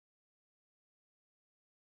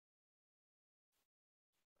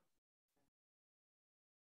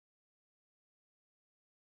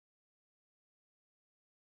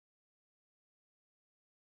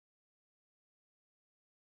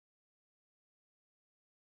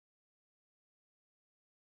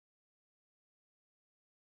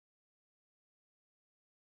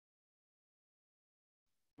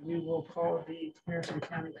We will call the Harrison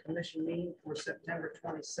County Commission meeting for September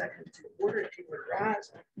 22nd to order. If you would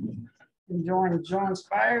rise and join John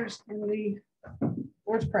Spires in the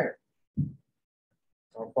Lord's Prayer.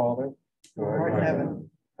 Our Father, who art in heaven,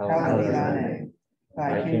 hallowed be thy name.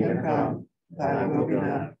 Thy kingdom come, thy will be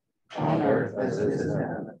done, on earth as it is in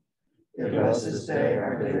heaven. Give us this day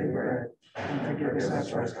our daily bread, and forgive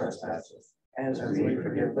us our trespasses, as we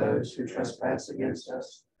forgive those who trespass against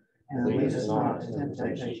us. And lead us not into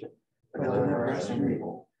temptation, but deliver us from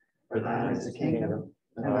evil. For thine is the kingdom,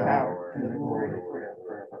 and the power, and the glory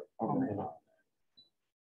forever. Amen.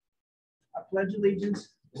 I pledge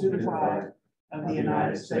allegiance to the flag of the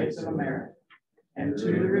United States of America, and to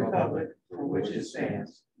the republic for which it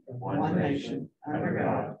stands, one nation, under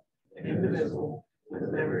God, indivisible, with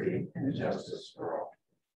liberty and justice for all.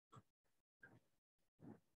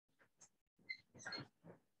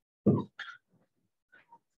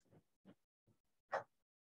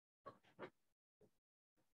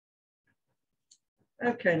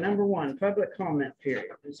 Okay, number one, public comment period.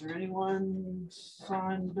 Is there anyone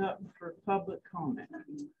signed up for public comment?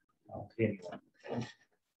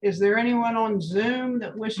 Is there anyone on Zoom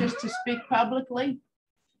that wishes to speak publicly?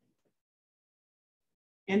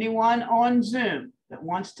 Anyone on Zoom that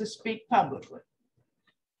wants to speak publicly?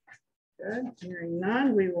 Good. Hearing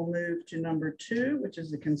none, we will move to number two, which is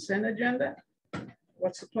the consent agenda.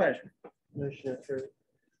 What's the pleasure? Motion approved.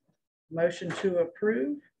 Motion to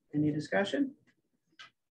approve. Any discussion?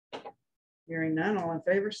 Hearing none, all in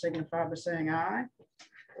favor signify by saying aye.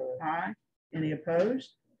 Aye. Any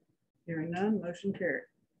opposed? Hearing none, motion carried.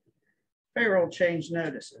 Payroll change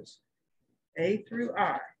notices, A through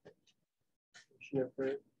I. Motion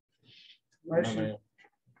approved. Motion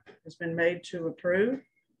has been made to approve.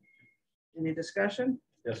 Any discussion?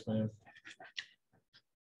 Yes, ma'am.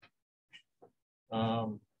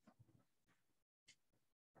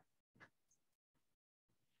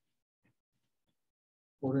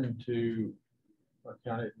 According to our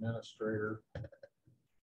county administrator,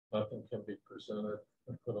 nothing can be presented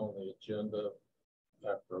and put on the agenda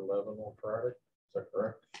after 11 on Friday. Is that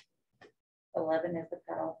correct? 11 is the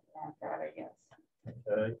cutoff on Friday, yes.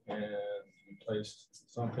 Okay, and you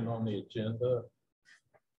placed something on the agenda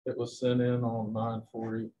that was sent in on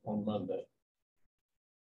 9:40 on Monday.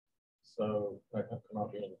 So that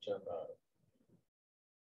cannot be an agenda item.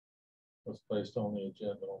 It was placed on the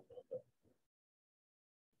agenda on Monday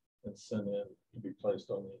and sent in to be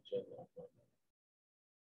placed on the agenda on Monday.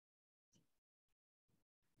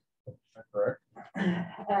 Is that correct?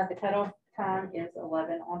 The cutoff time is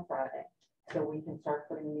 11 on Friday, so we can start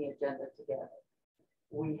putting the agenda together.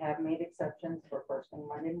 We have made exceptions for first thing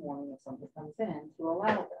Monday morning if something comes in to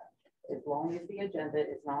allow that, as long as the agenda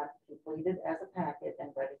is not completed as a packet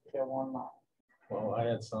and ready to go online. Well, I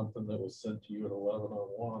had something that was sent to you at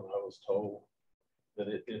 11:01. I was told that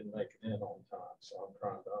it didn't make it in on time. So I'm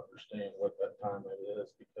trying to understand what that time it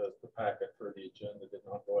is, because the packet for the agenda did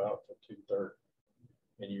not go out till 2:30.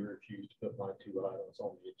 And you refused to put my two items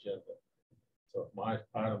on the agenda. So if my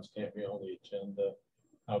items can't be on the agenda,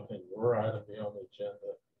 how can your item be on the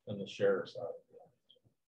agenda and the sheriff's item be on the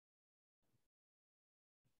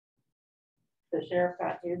agenda? The sheriff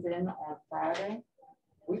got his in on Friday.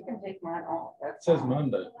 We can take mine off. That says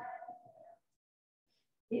Monday.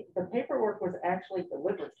 The paperwork was actually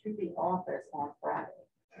delivered to the office on Friday.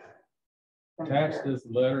 Attached is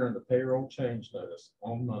the letter and the payroll change notice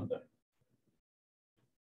on Monday.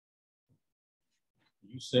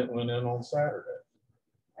 You sent one in on Saturday.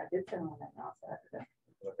 I did send one in on Saturday.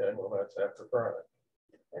 Okay, well, that's after Friday.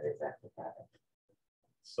 That is after Friday.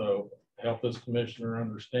 So help this commissioner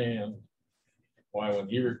understand why when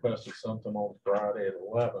he requested something on Friday at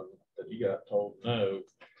 11, that he got told no,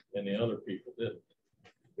 and the other people didn't.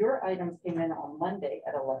 Your items came in on Monday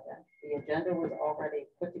at 11. The agenda was already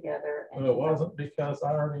put together. And Well, it wasn't, because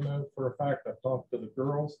I already know for a fact, I talked to the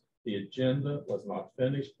girls, the agenda was not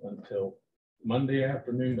finished until Monday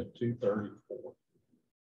afternoon at 2:34.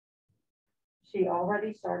 She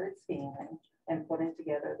already started scanning and putting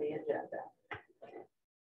together the agenda.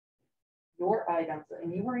 Your items,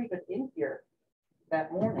 and you weren't even in here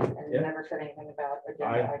that morning, and you never said anything about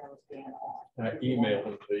agenda items being on. I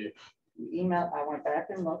emailed it to you. You emailed, I went back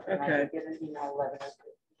and looked, and I did get an email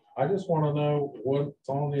 11:02. I just want to know what's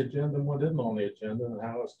on the agenda and what isn't on the agenda and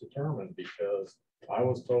how it's determined, because I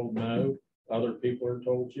was told no, other people are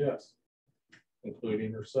told yes,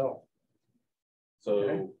 including herself.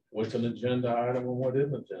 So what's an agenda item and what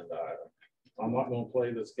isn't an agenda item? I'm not going to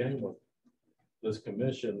play this game with this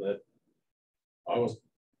commission that I was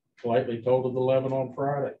politely told at 11 on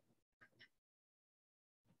Friday.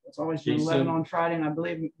 It's always been He 11 said- on Friday, and I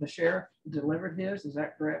believe the sheriff delivered his. Is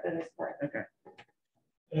that correct? That is correct. Okay.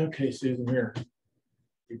 Okay, Susan, here.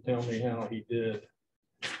 You tell me how he did.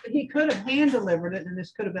 He could have hand delivered it, and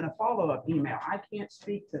this could have been a follow-up email. I can't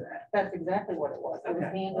speak to that. That's exactly what it was. It was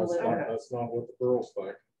Okay. hand That's delivered. not what the girls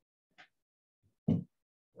think.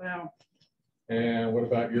 Well, And what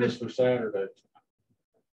about yours for Saturday?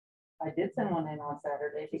 I did send one in on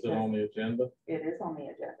Saturday Is it because on the agenda? it is on the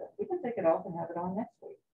agenda. We can take it off and have it on next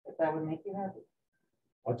week, if that would make you happy.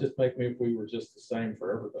 I'll just make me if we were just the same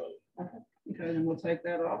for everybody. okay, then we'll take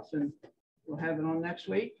that off, and we'll have it on next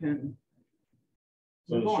week, and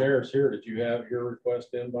So move the on. sheriff's here. Did you have your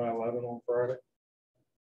request in by 11 on Friday?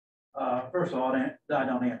 First of all, I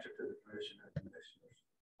don't answer to the commissioners.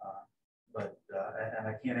 And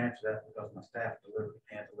I can't answer that because my staff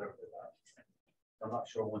can't deliver it. I'm not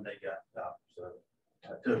sure when they got it out. So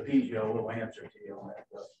to appease you, I will answer to you on that.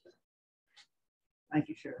 Thank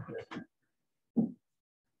you, Sheriff.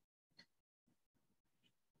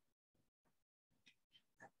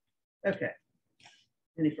 Okay.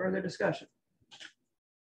 Any further discussion?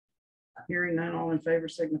 Hearing none, all in favor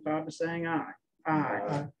signify by saying aye.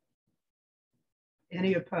 Aye.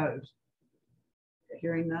 Any opposed?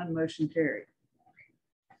 Hearing none, motion carried.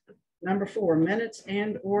 Number 4, minutes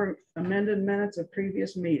and or amended minutes of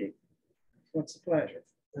previous meeting. What's the pleasure?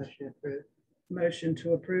 Motion approved. Motion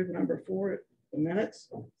to approve number 4, the minutes.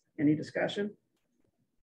 Any discussion?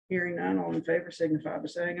 Hearing none, all in favor signify by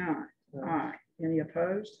saying aye. Aye. Any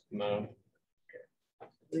opposed? No.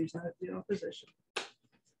 Please note the opposition.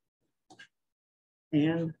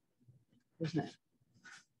 And his name.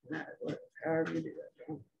 However you do that,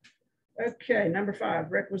 John. Okay, number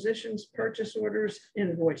 5, requisitions, purchase orders,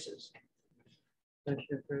 invoices. Motion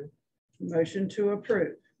approved. Motion to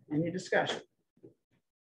approve. Any discussion?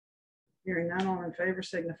 Hearing none, all in favor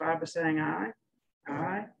signify by saying aye.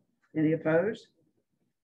 Aye. Any opposed?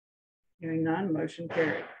 Hearing none, motion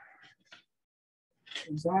carried.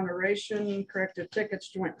 Exoneration, corrective tickets,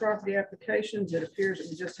 joint property applications. It appears that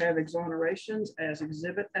we just have exonerations as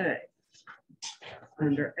Exhibit A.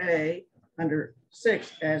 Under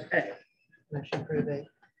 6 as A. Motion approved. A.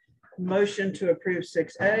 Motion to approve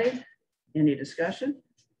 6A. Any discussion?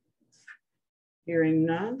 Hearing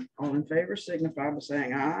none, all in favor signify by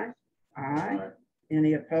saying aye. Aye.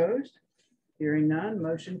 Any opposed? Hearing none,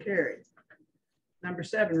 motion carried. Number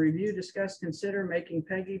 7, review, discuss, consider making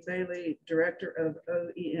Peggy Bailey Director of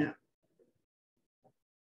OEM.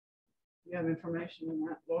 You have information on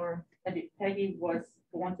that, Laura? Peggy was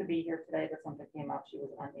going to be here today, but something came up. She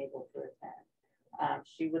was unable to attend.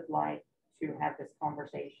 She would like to have this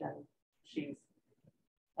conversation. She's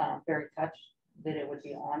very touched that it would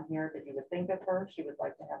be on here, that you would think of her. She would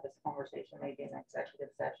like to have this conversation, maybe an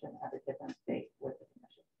executive session at a different date with the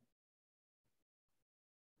commission.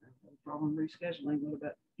 No problem rescheduling. What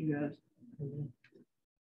about you guys?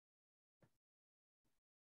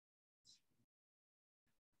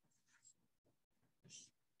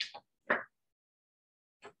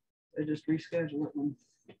 They just reschedule it when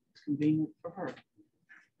it's convenient for her.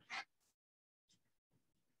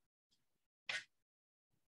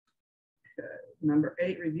 Okay. Number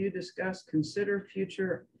 8, review, discuss, consider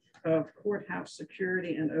future of courthouse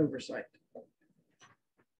security and oversight.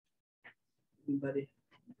 Anybody?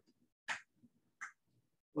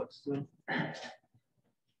 What's the? I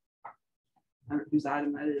don't know whose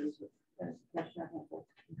item that is. Commissioner Hazel.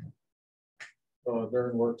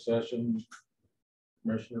 During work session,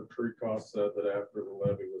 Commissioner Treecost said that after the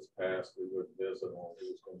levy was passed, we would visit on who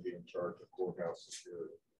was going to be in charge of courthouse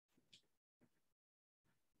security.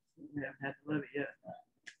 We haven't had the levy yet.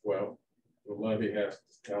 Well, the levy has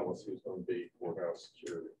to tell us who's going to be courthouse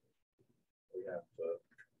security. We have to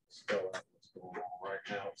spell out what's going on. Right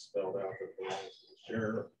now, it's spelled out that it belongs to the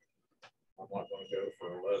sheriff. I'm not going to go for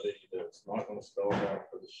a levy that's not going to spell it out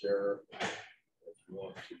for the sheriff. If you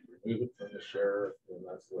want to remove it from the sheriff, then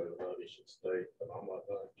that's the way the levy should state. But I'm not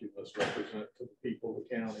going to misrepresent to the people of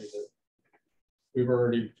the county that we've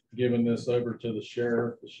already given this over to the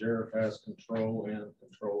sheriff. The sheriff has control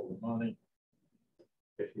of the money.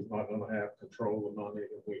 If he's not going to have control of the money,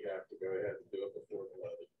 then we have to go ahead and do it before the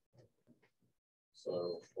levy.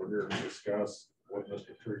 So we're here to discuss what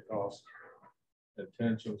Mr. Treecost's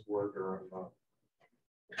intentions were during the month.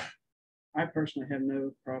 I personally have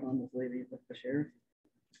no problem with leaving with the sheriff.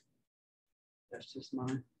 That's just my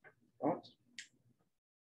thoughts.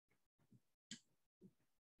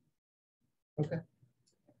 Okay.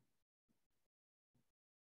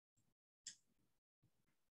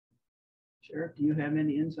 Sheriff, do you have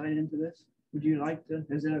any insight into this? Would you like to,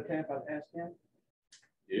 is it okay if I ask him?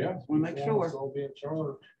 Yeah. Just want to make sure. I'll be in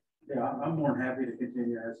charge. Yeah, I'm more than happy to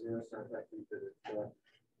continue as is. I think that it,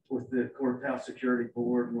 with the courthouse security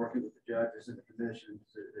board and working with the judges and the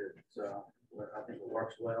commissions, I think it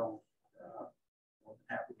works well. I'm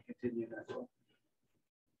happy to continue that. Well.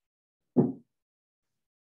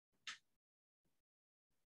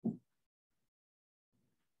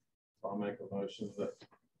 I'll make a motion that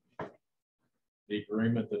the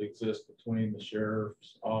agreement that exists between the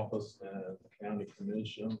sheriff's office and the county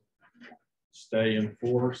commission stay in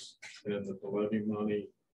force, and that the levy money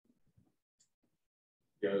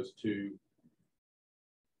goes to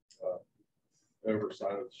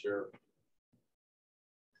oversight of the sheriff.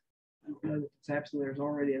 I don't know that it's absolutely, there's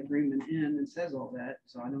already an agreement in and says all that,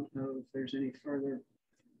 so I don't know if there's any further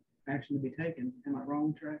action to be taken. Am I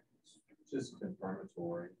wrong, Trey? Just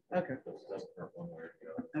confirmatory. Okay. One way or the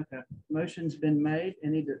other. Okay. Motion's been made.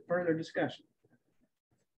 Any further discussion?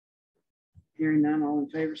 Hearing none, all in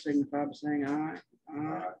favor signify by saying aye.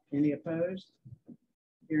 Aye. Any opposed?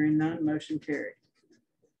 Hearing none, motion carried.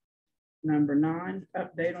 Number 9,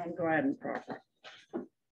 update on Gladden property.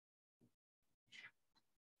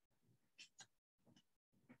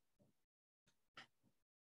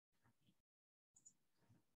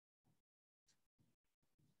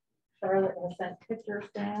 Charlotte has sent pictures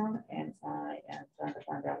down, and I am trying to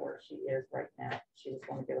find out where she is right now. She was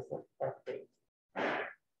going to give us an update.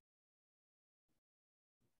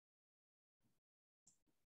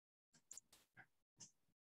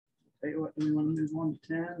 Tell you what, do we want to move on to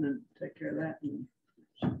 10 and take care of that? And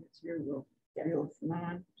she gets here, we'll deal with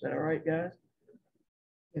 9. Is that all right, guys?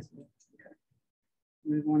 Yes. Okay.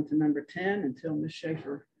 Move on to number 10 until Ms.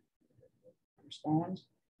 Schaefer responds.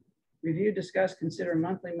 Review, discuss, consider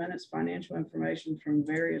monthly minutes, financial information from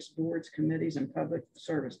various boards, committees, and public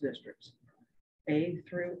service districts, A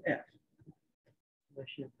through F.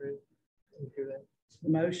 Motion approved. A through F. The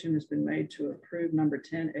motion has been made to approve number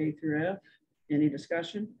 10, A through F. Any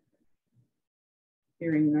discussion?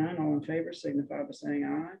 Hearing none, all in favor signify by saying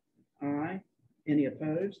aye. Aye. Any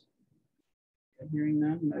opposed? Hearing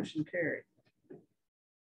none, motion carried.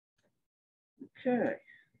 Okay.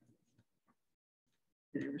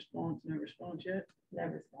 Any response? No response yet? No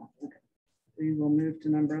response. Okay. We will move to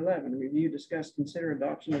number 11. Review, discuss, consider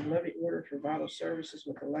adoption of levy order for vital services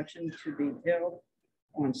with election to be held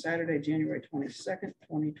on Saturday, January 22nd,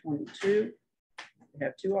 2022. We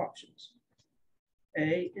have 2 options,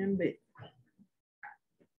 A and B.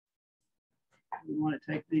 You want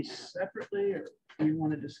to take these separately, or do you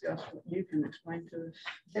want to discuss what you can explain to us?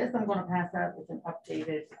 This I'm going to pass out with an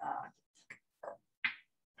updated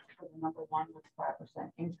for the number 1 with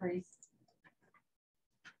 5% increase.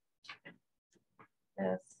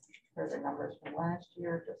 This for the numbers from last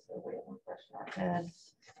year, just so we have them fresh in our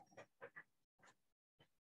heads.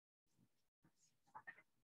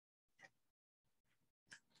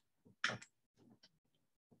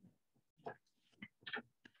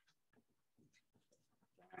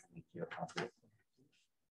 Your copy.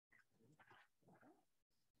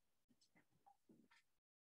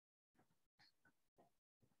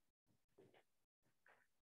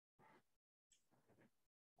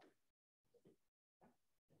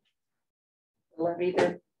 Levy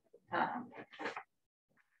the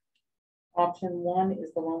option 1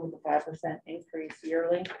 is the one with the 5% increase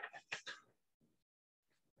yearly.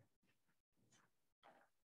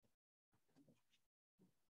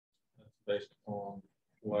 That's based upon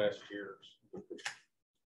last year's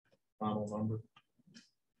final number of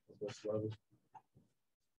this levy.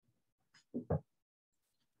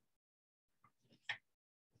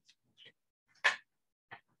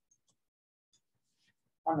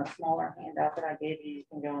 On the smaller handout that I gave you, you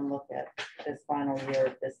can go and look at this final year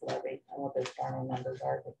of this levy and what those final numbers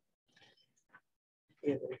are.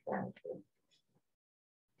 Is referring to.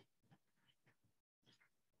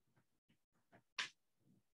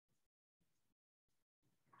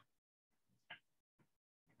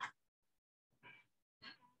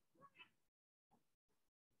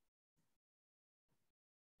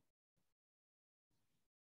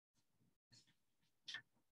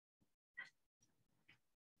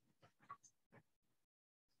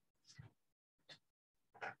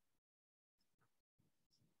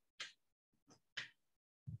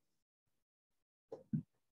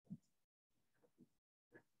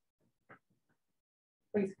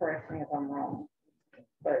 Please correct me if I'm wrong,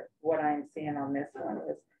 but what I'm seeing on this one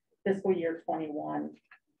is fiscal year 21,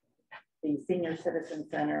 the Senior Citizen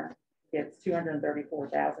Center gets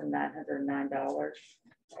 $234,909,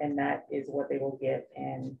 and that is what they will get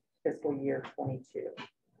in fiscal year 22.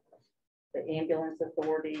 The Ambulance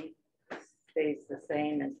Authority stays the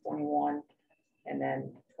same in 21, and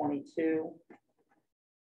then 22,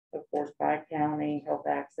 Of course, Bi-County Health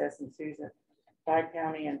Access and Susan,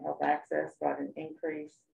 Bi-County and Health Access got an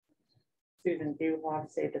increase. Susan Duhon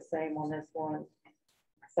stayed the same on this one.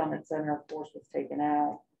 Summit Center, of course, was taken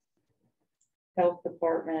out. Health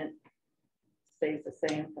Department stays the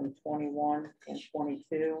same from 21 and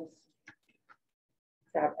 22.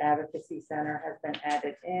 Child Advocacy Center has been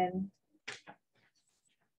added in.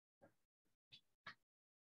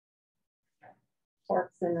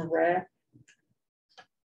 Parks and Rec.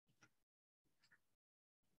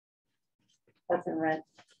 Parks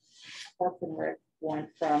and Rec went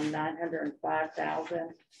from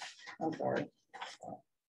 905,000. I'm sorry.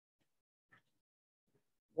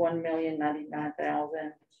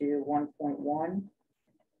 1,099,000 to 1.1.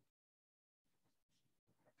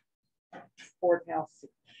 Courthouse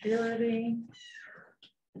security.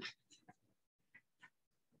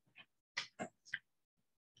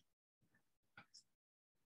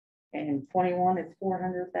 And 21 it's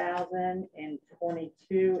 400,000, and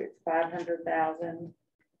 22 it's 500,000.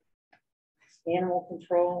 Animal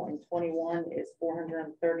control in 21 is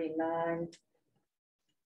 439.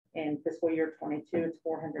 And fiscal year 22 it's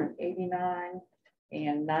 489,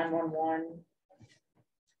 and 911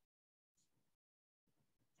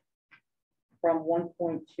 from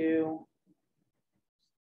 1.2 to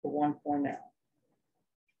 1.0. Is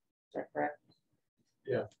that correct?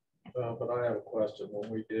 Yeah, but I have a question. When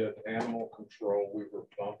we did animal control, we were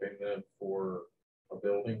bumping them for a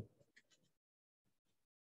building.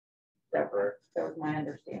 Is that correct? That was my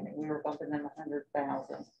understanding. We were bumping them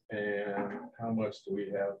 100,000. And how much do we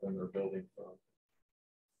have in their building fund?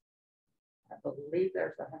 I believe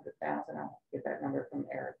there's 100,000. I'll get that number from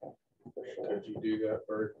Erica. For sure. Could you do that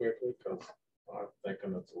very quickly? Because I'm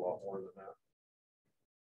thinking it's a lot more than that.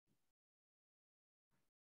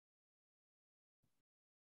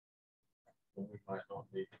 And we might not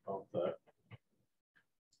need to bump that.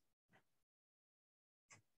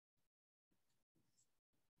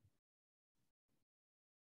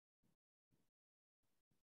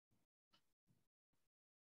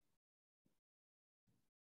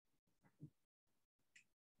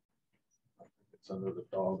 I think it's under the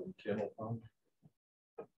dog and kennel fund.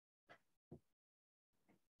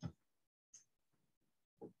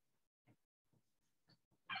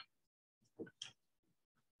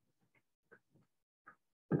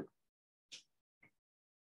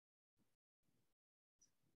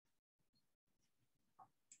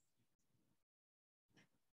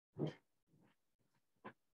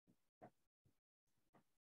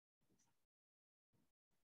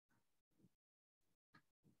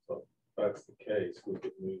 That's the case, we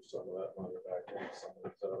could move some of that money back into some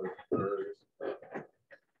of these other areas.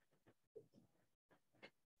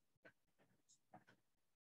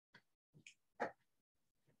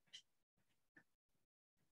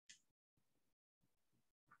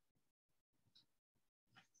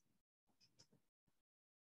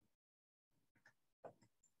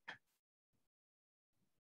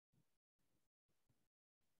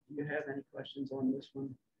 Do you have any questions on this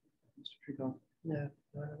one, Mr. Tregon? No,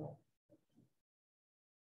 not at all.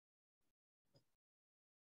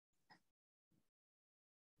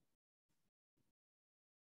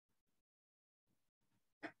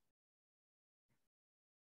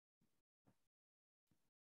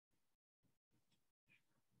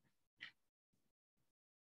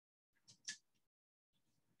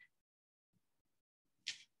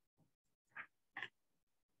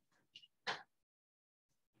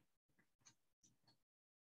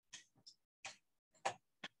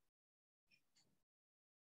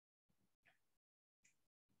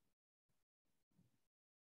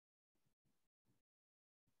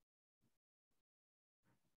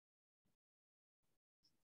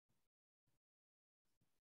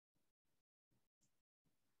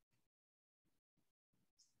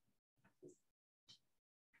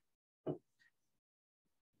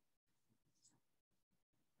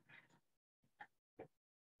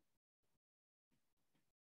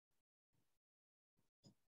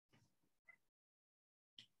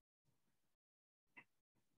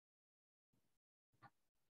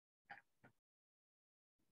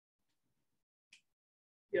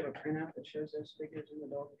 You have a printout that shows those figures in the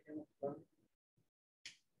dog and kennel fund?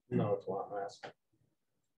 No, it's what I'm asking.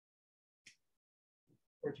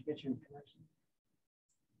 Where'd you get your information?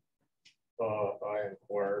 I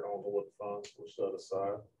inquired on what funds were set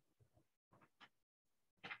aside.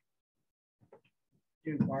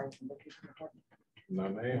 Do you inquire with the bookkeeping department? No,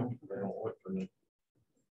 ma'am, they don't look for me.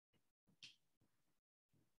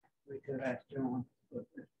 We could ask John, but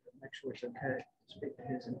make sure it's okay. Speak to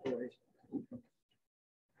his employees.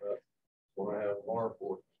 That's what I have Laura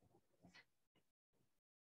for.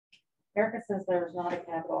 Erica says there's not a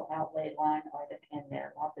capital outlay line item in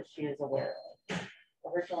there, not that she is aware of.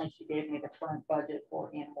 Originally, she gave me the current budget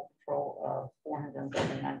for animal control of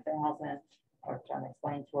 $479,000. I was trying to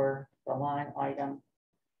explain to her the line item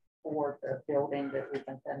for the building that we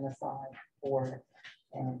can set aside for it.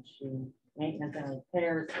 And she, maintenance and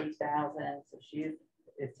repairs, 8,000. So she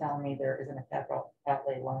is telling me there isn't a capital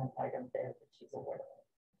outlay line item there that she's aware of.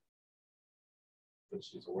 That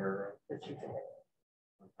she's aware of. That she's aware of.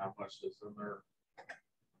 How much is in their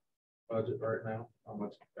budget right now? How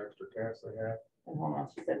much extra cash they have? And hold on,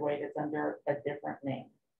 she said, wait, it's under a different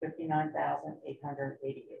name,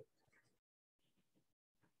 59,888.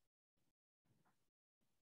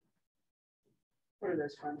 What are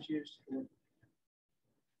those funds used for?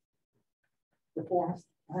 The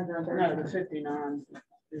 430. No, the 59.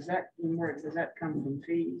 Is that, where does that come from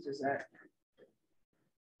fees? Is that?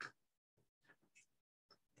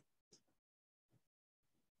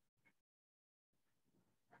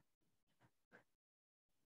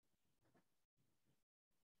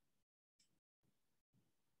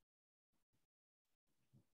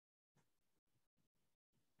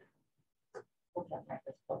 We'll try to make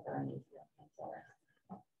this quicker and easier. I'm sorry.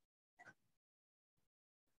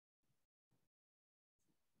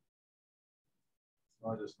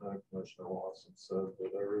 I just know Commissioner Watson said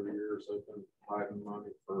that over the years they've been hiding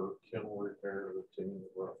money for kennel repair to the tune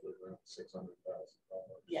of roughly around $600,000.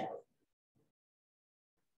 Yeah.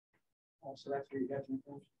 Oh, so that's where you got them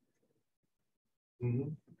from.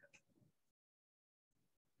 Mm-hmm.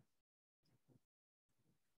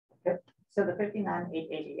 Okay. So the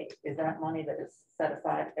 59,888, is that money that is set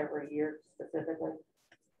aside every year specifically?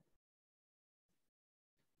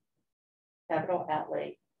 Capital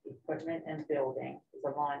outlay, equipment and building is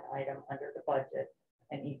a line item under the budget,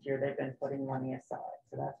 and each year they've been putting money aside.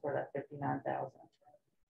 So that's where that 59,000.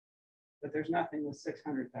 But there's nothing with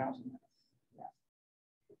 600,000. Yeah.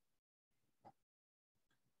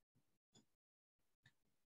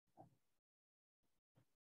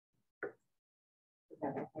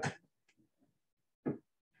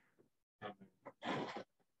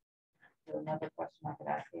 Another question I could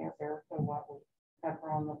ask you, Erica, what we have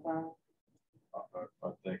her on the phone? I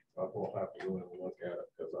think I will have to go in and look at it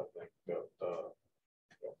because I think that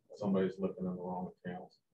somebody's looking in the wrong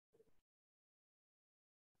accounts.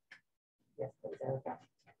 Yes, please, Erica.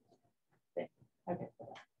 Okay.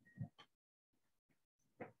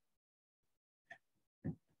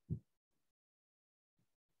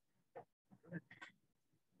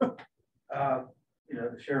 You know,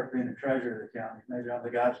 the sheriff being the treasurer of the county, maybe I'm the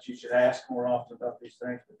guy that you should ask more often about these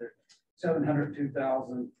things, but they're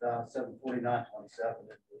 $702,749.27 in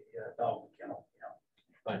the dog kennel.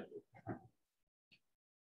 Thank you.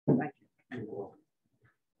 Thank you. You're welcome.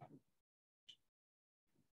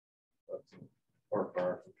 That's a park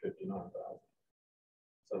fire for $59,000.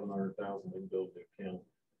 $700,000 in build the account.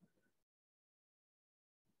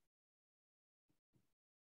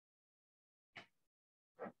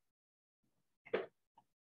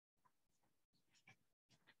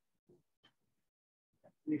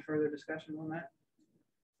 Any further discussion on that?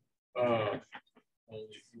 And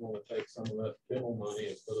if you want to take some of that kennel money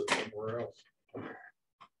and put it somewhere else.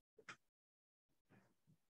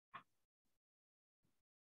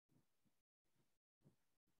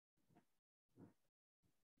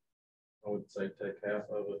 I would say take half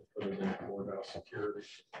of it, put it in courthouse security.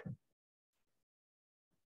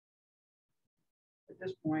 At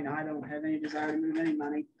this point, I don't have any desire to move any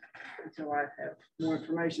money until I have more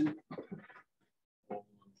information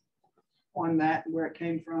on that and where it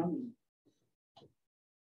came from.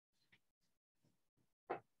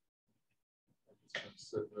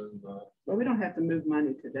 But we don't have to move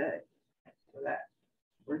money today for that.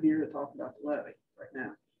 We're here to talk about the levy right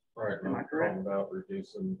now. Right. Am I correct? Talking about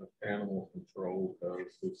reducing the animal control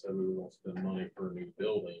because we said we were going to spend money for a new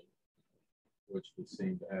building, which we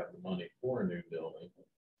seem to have the money for a new building.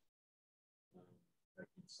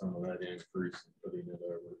 Taking some of that increase and putting it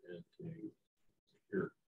over into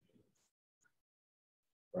security.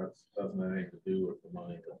 That doesn't have anything to do with the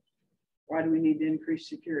money. Why do we need to increase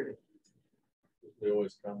security? We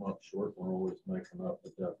always come up short. We're always making up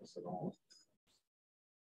the deficit on it.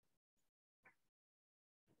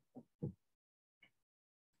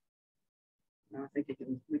 I think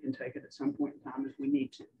we can take it at some point in time if we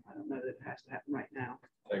need to. I don't know that it has to happen right now.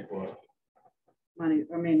 Take what? Money,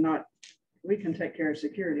 I mean, we can take care of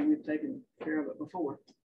security. We've taken care of it before.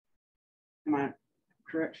 Am I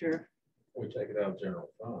correct, Sheriff? We take it out of general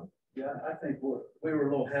fund. Yeah, I think we were a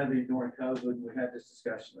little heavy during COVID. We had this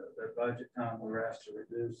discussion of the budget time. We were asked to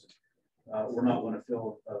reduce. We're not going to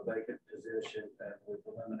fill a vacant position, and we've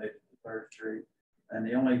eliminated the 3rd Street. And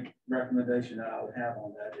the only recommendation that I would have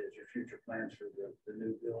on that is your future plans for the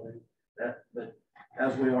new building. But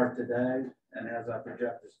as we are today, and as I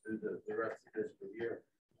project this through the rest of the fiscal year,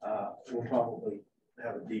 we'll probably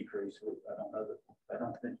have a decrease. I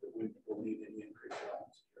don't think that we will need any increase at all.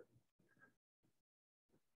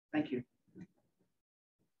 Thank you.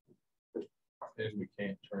 And we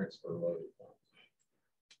can't transfer loaded funds.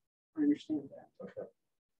 I understand that. Okay.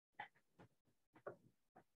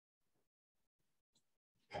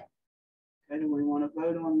 Okay, do we want to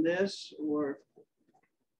vote on this, or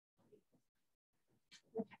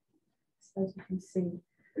As you can see,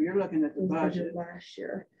 you're looking at the the budget? budget last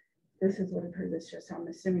year. This is what approved this year, so I'm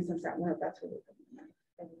assuming since that went up, that's what we're.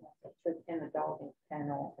 In the dog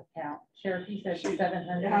kennel account. Sheriff, you said She-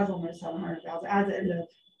 700. It has almost 700,000 as of end of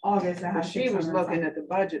August. It But has she was 600 looking something. at the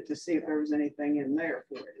budget to see if there was anything in there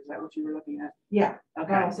for it. Is that what you were looking at? Yeah, Okay,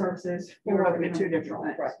 vital services. you were for looking at two animal different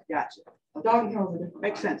control. things. Gotcha. Right. Dog control is a different.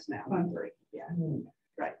 Makes fund. sense now. Fund 3, yeah.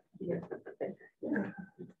 Right. Yeah.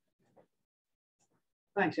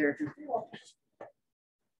 Thanks, Erica.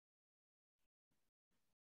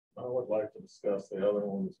 I would like to discuss the other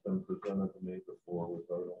one that's been presented to me before we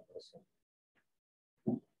vote on this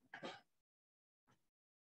one.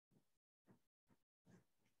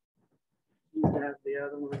 You have the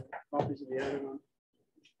other one, copies of the other one.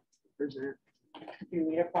 Present. Do you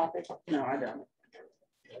need a copy? No, I don't.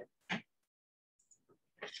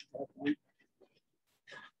 Okay.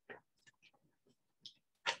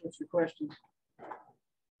 What's your questions?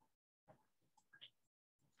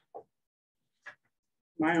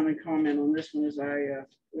 My only comment on this one is I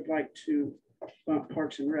would like to bump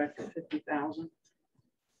Parks and Rec to 50,000.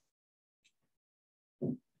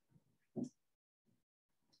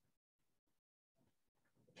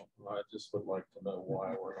 I just would like to know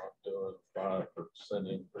why we're not doing 5%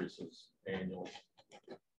 increases annually.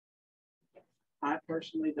 I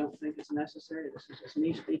personally don't think it's necessary. This is just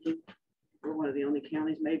me speaking. We're one of the only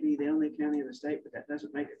counties, maybe the only county in the state, but that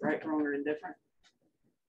doesn't make it right, wrong, or indifferent.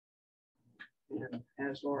 And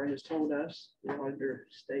as Laura has told us, the auditor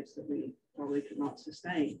states that we probably could not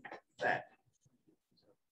sustain that.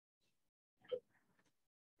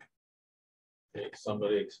 Can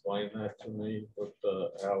somebody explain that to me, with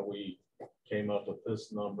how we came up with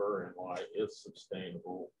this number and why it's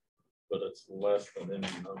sustainable, but it's less than any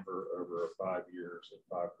number over 5 years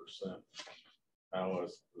at 5%. How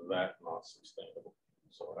is that not sustainable?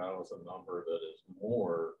 So how is a number that is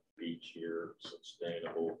more each year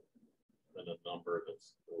sustainable than a number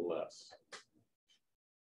that's less?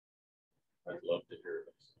 I'd love to hear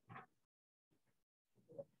this.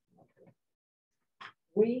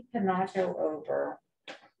 We cannot go over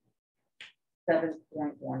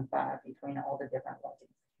 7.15 between all the different levies.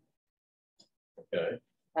 Okay,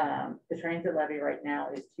 The transit levy right now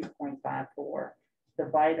is 2.54. The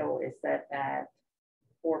vital is set at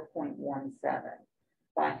 4.17.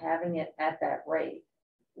 By having it at that rate,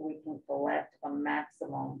 we can collect a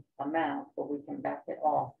maximum amount, but we can back it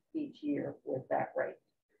off each year with that rate.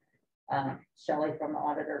 Shelley from the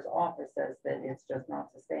auditor's office says that it's just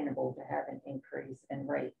not sustainable to have an increase in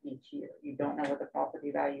rate each year. You don't know what the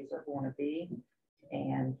property values are going to be,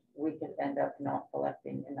 and we could end up not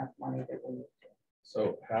collecting enough money that we need to.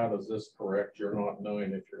 so how does this correct you're not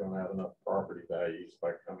knowing if you're gonna have enough property values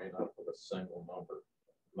by coming up with a single number?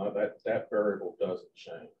 Now that variable doesn't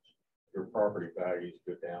change. Your property values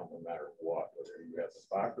go down no matter what, whether you have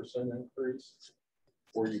a 5% increase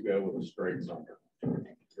or you go with a straight number.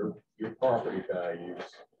 Your property values,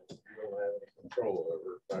 you don't have any control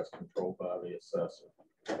over. That's controlled by the assessor.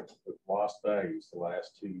 We've lost values the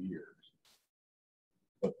last 2 years.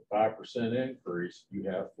 But the 5% increase, you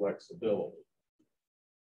have flexibility.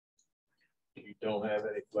 You don't have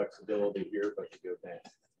any flexibility here, but you go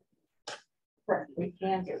down. Correct, we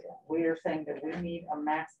can do that. We are saying that we need a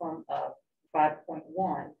maximum of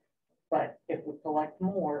 5.1, but if we collect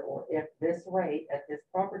more, or if this rate at this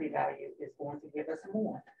property value is going to give us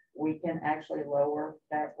more, we can actually lower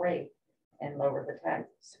that rate and lower the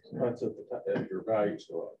taxes. That's if your values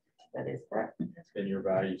go up. That is correct. And your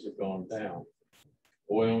values have gone down.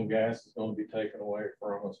 Oil and gas is going to be taken away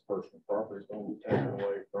from us. Personal property is going to be taken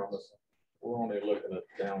away from us. We're only looking at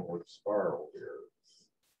downward spiral here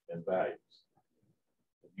in values.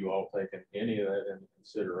 Have you all taken any of that into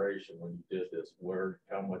consideration when you did this?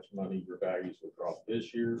 How much money your values would drop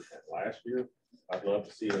this year and last year? I'd love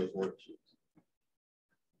to see those worksheets.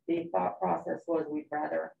 The thought process was we'd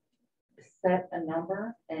rather set a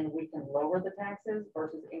number and we can lower the taxes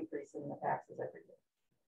versus increasing the taxes every year.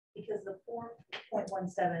 Because the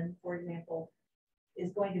 4.17, for example,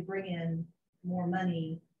 is going to bring in more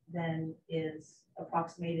money than is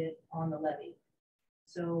approximated on the levy.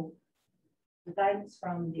 So the guidance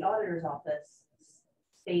from the auditor's office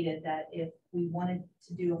stated that if we wanted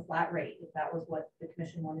to do a flat rate, if that was what the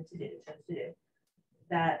commission wanted to do,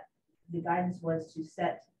 that the guidance was to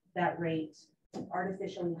set that rate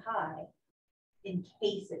artificially high in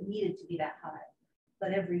case it needed to be that high.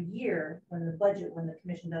 But every year when the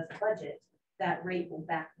commission does the budget, that rate will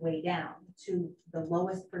back way down to the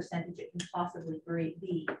lowest percentage it can possibly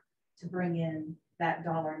be to bring in that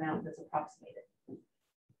dollar amount that's approximated.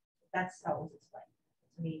 That's how it was explained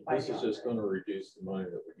to me. This is just going to reduce the money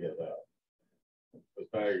that we give out. The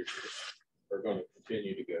values are going to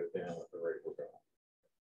continue to go down at the rate we're going.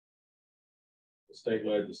 The state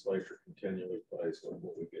legislature continually plays with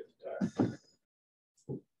what we get to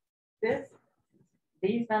tax.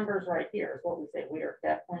 These numbers right here is what we say we are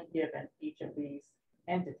definitely giving each of these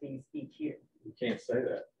entities each year. You can't say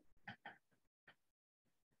that.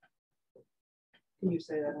 Can you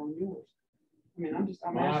say that on yours? I mean, I'm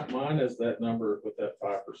Mine is that number with that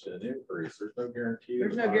 5% increase. There's no guarantee.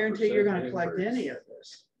 there's no guarantee you're going to collect any of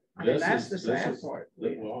this. I mean, that's the sad part.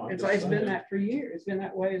 It's been that for years. It's been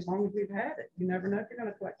that way as long as we've had it. You never know if you're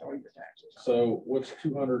going to collect all your taxes. So what's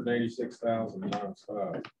 286,000 times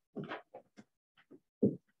 5?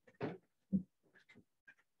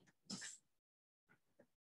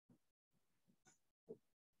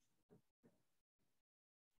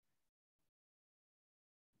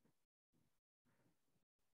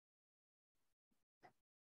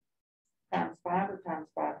 Times 5 or times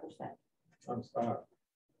 5%? Times 5.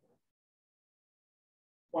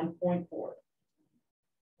 1.4.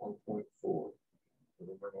 1.4. So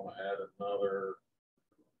then we're going to add another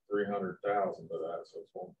 300,000 to that, so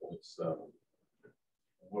it's 1.7.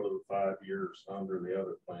 What are the 5 years under the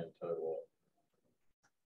other plan total?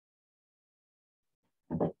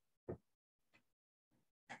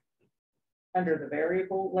 Under the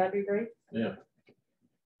variable levy rate? Yeah.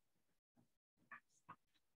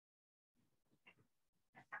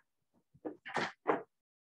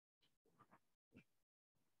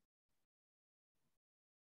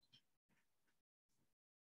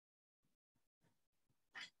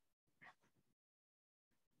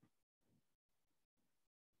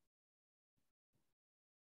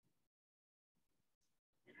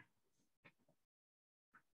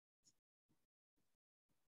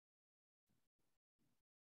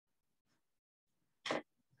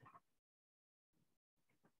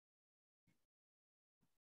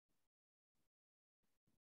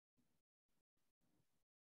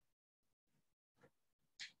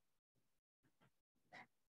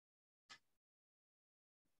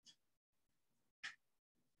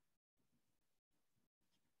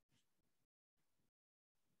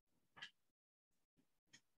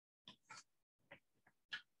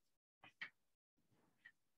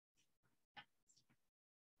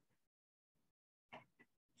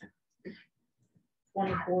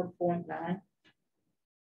 $24.9.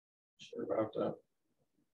 Sure about that.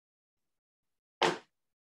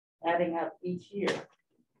 Adding up each year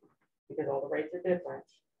because all the rates are different.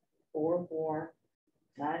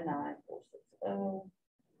 4499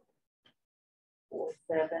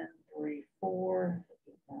 4734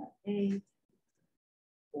 8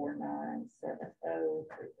 4970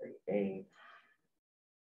 338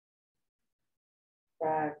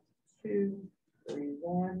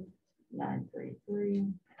 5231 933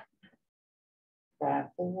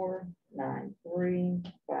 5493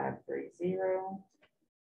 530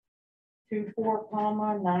 24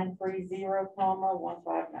 comma 930 comma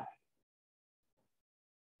 159.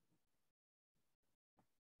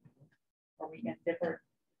 Are we in different?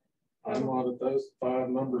 I'm on it. Those 5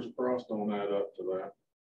 numbers across don't add up to that.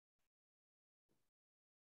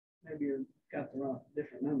 Maybe you've got the wrong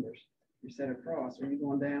different numbers. You set across. Are you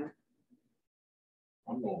going down?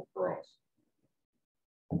 I'm going across.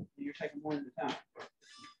 You're taking one at a time.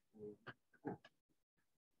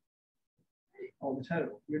 Oh, the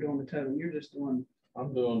total. You're doing the total. You're just doing.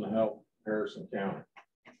 I'm doing the help Harrison County.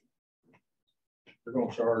 You're going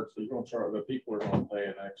to charge. So you're going to charge. The people are going to pay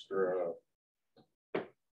an extra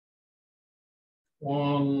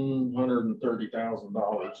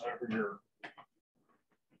 $130,000 every year.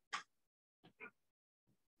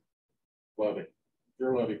 Levy.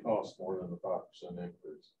 Your levy costs more than the 5%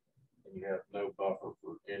 increase, and you have no buffer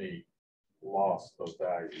for any loss of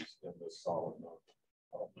values in this solid number.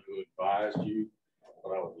 I don't know who advised you,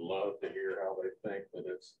 but I would love to hear how they think that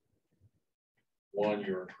it's, one,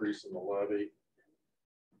 you're increasing the levy,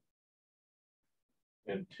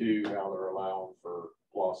 and 2, how they're allowing for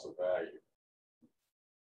loss of value.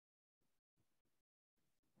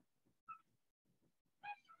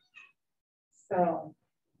 So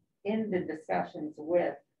in the discussions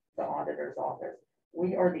with the auditor's office,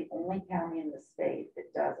 We are the only county in the state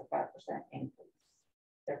that does a 5% increase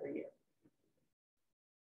every year.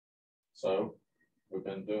 So we've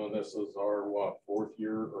been doing this as our, what, fourth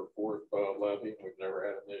year or fourth levy, and we've never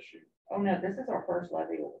had an issue. Oh, no, this is our first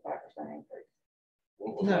levy with a 5% increase.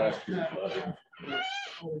 What was No, last year's no. levy?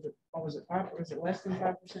 What was it, 5, was it less than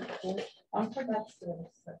 5% before? I'm pretty That's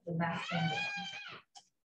the max change.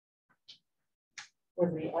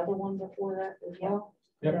 Was the other one before that as well?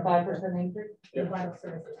 Yep. The 5% increase, The vital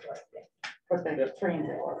services was, yeah, but the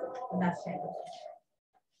transit wasn't. the max change.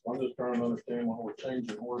 I'm just trying to understand why we're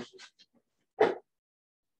changing horses. It's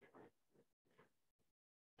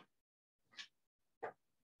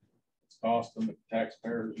costing the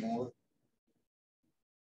taxpayers more.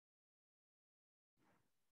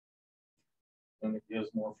 And it gives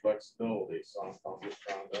more flexibility, so I'm just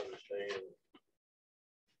trying to understand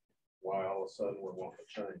why all of a sudden we're wanting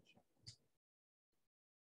to change.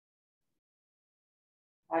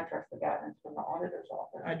 I trust the guidance from the auditor's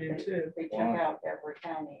office. I do too. They check Why? out every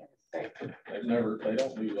county in the state. They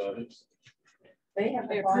don't do levies. They have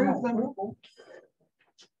They the final approve them. approval.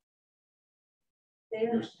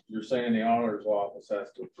 You're saying the auditor's office has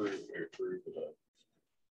to approve it.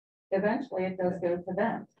 Eventually, it does go to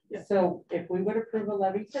them. Yeah. So if we would approve a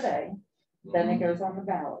levy today, then it goes on the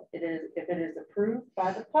ballot. It is, if it is approved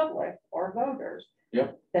by the public or voters.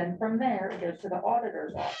 Yep. Then from there, it goes to the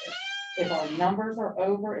auditor's office. If our numbers are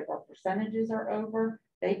over, if our percentages are over,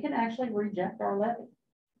 they can actually reject our levy.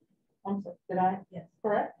 I'm sorry, did I? Yes.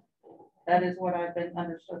 Correct? That is what I've been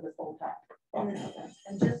understood this whole time.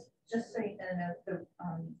 And just so you know,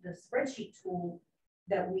 the spreadsheet tool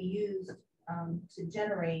that we used to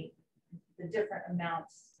generate the different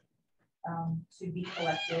amounts to be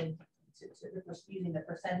collected, using the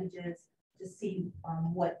percentages to see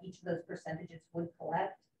what each of those percentages would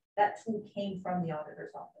collect. That tool came from the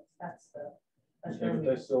auditor's office. That's Yeah, but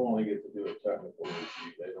they still only get to do a technical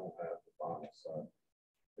review. They don't have the final say.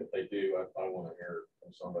 If they do, I want to hear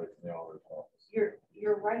from somebody from the auditor's office.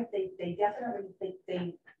 You're right. They definitely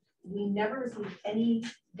we never received any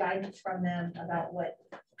guidance from them about what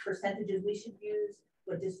percentages we should use,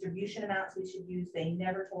 what distribution amounts we should use. They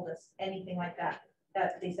never told us anything like that.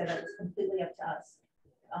 That they said that was completely up to us.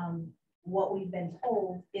 What we've been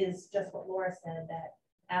told is just what Laura said, that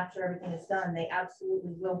after everything is done, they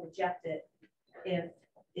absolutely will reject it if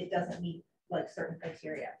it doesn't meet like certain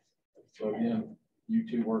criteria. So again, you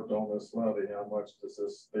two worked on this levy. How much does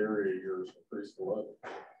this theory of yours increase the levy?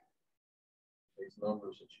 These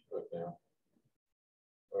numbers that you put down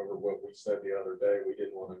over what we said the other day, we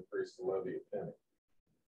didn't want to increase the levy a penny.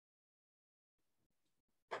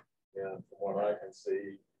 And from what I can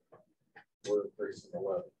see, we're increasing the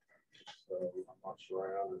levy. So I'm not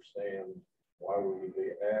sure I understand why would we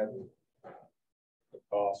be adding the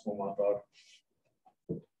cost when I thought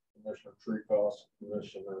Commissioner Treecost,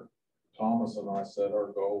 Commissioner Thomas and I said our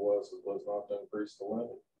goal was not to increase the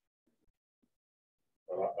levy.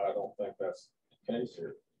 But I don't think that's the case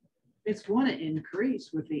here. It's going to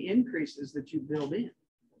increase with the increases that you build in.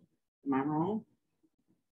 Am I wrong?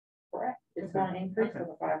 Correct. It's going to increase with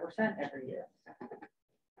a 5% every year.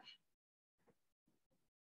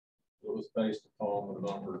 It was based upon the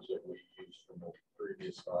numbers that we used from the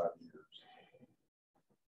previous 5 years.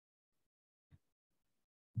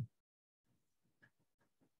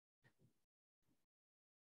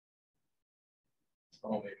 I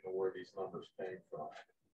don't even know where these numbers came from.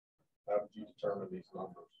 How did you determine these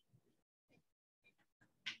numbers?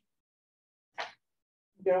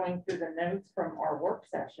 Going through the notes from our work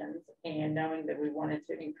sessions and knowing that we wanted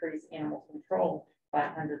to increase animal control by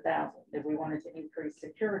 100,000, that we wanted to increase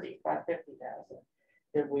security by 50,000,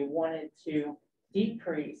 that we wanted to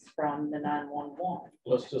decrease from the 911.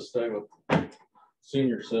 Let's just stay with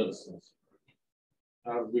senior citizens.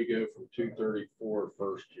 How did we go from 234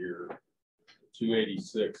 first year to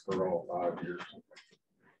 286 for all 5 years?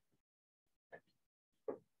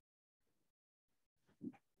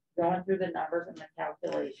 Going through the numbers and the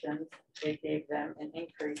calculations, it gave them an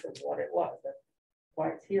increase of what it was. That's why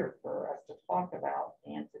it's here for us to talk about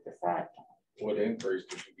and to decide on. What increase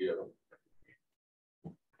did you give them?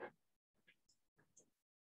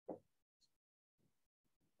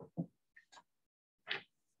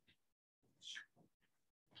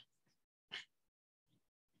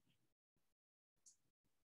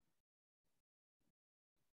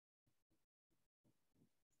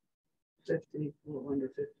 A little under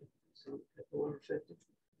 50, so a little under 50.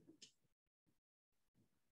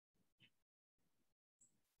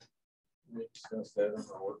 We discussed that in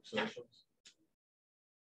our work sessions.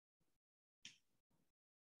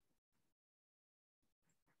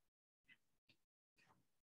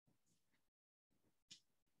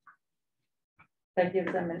 That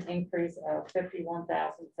gives them an increase of $51,745.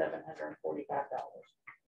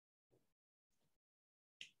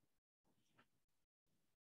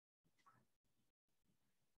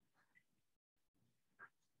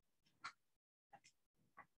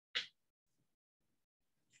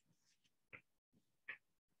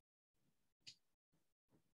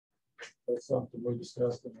 That's something we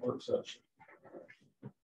discussed in the work session.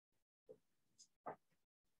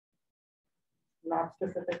 Not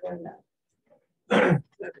specifically, no.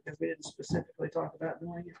 Because we didn't specifically talk about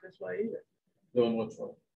doing it this way either. Doing which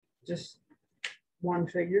one? Just one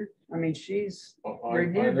figure. I mean, she's I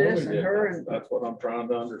reviewed know we this and did. her That's- and, That's what I'm trying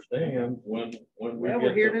to understand when we well, we're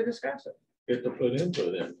get here to, to discuss it. get to put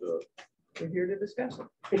input into it. We're here to discuss it.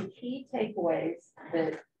 The key takeaways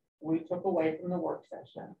that we took away from the work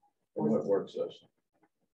session In what work session?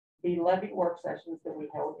 the levy work sessions that we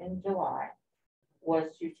held in July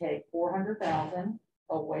was to take 400,000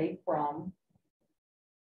 away from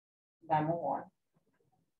 911,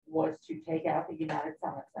 was to take out the United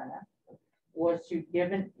Summit Center, was to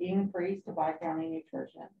give an increase to Bi-County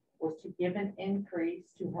Nutrition, was to give an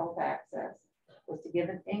increase to Health Access, was to give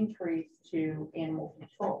an increase to Animal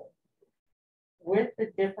Control. With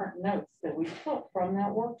the different notes that we took from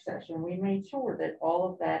that work session, we made sure that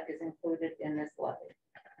all of that is included in this levy.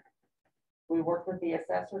 We worked with the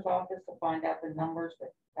assessor's office to find out the numbers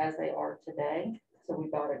that, as they are today. So we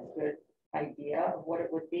got a good idea of what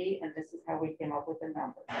it would be, and this is how we came up with the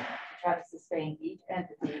number to try to sustain each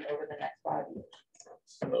entity over the next 5 years.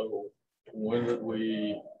 So when did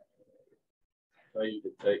we tell you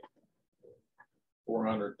to take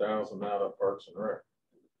 400,000 out of Parks and Rec?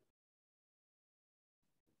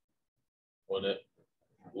 When it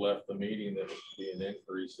left the meeting, that it would be an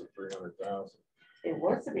increase of 300,000. It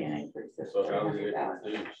was to be an increase of So how did it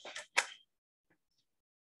 300,000. reduce?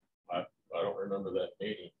 I don't remember that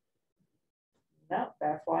meeting. No,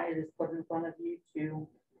 that's why it is put in front of you to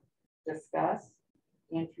discuss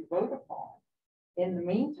and to vote upon. In the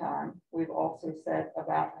meantime, we've also said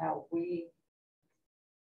about how we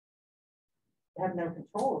have no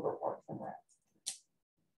control over Parks and Rec.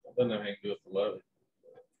 Then they hang with the levy.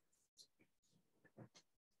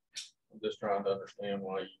 I'm just trying to understand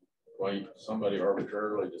why somebody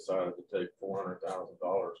arbitrarily decided to take $400,000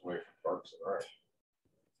 away from Parks and Rec.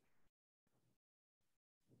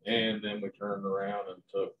 And then we turned around and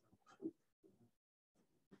took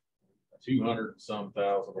 200 and some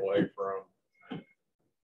thousand away from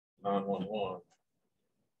 911.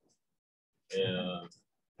 And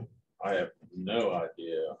I have no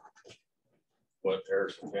idea what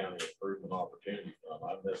Harrison County Improvement Opportunity Fund.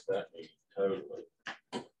 I missed that meeting totally.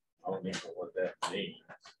 I don't even know what that means.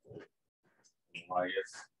 Why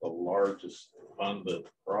it's the largest funded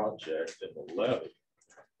project in the levy.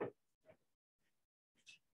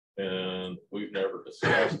 And we've never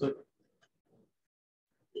discussed it.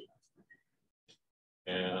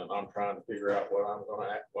 And I'm trying to figure out what I'm going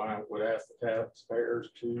to act, why I would ask the taxpayers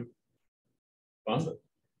to fund it.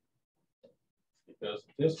 Because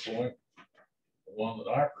at this point, the one that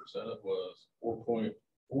I presented was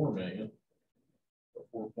 4.4 million.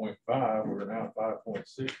 For 4.5, we're now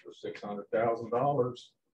 5.6 for $600,000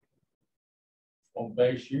 on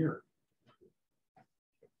base year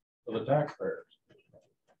for the taxpayers.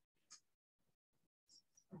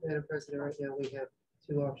 Madam President, right now we have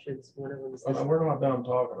two options. One of them is. We're not done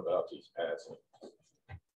talking about these passing.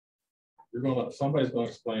 Somebody's gonna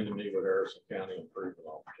explain to me what Harrison County Improvement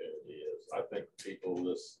Opportunity is. I think people in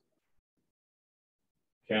this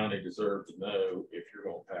county deserve to know if you're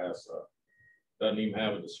gonna pass a, doesn't even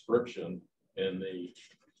have a description in the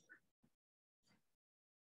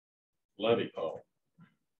levy call.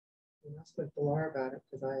 I spoke to Laura about it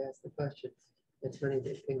because I asked the question. It's money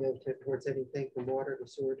that can go towards anything from water to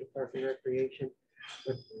sewer to park and recreation,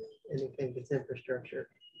 with anything that's infrastructure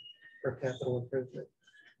or capital improvement.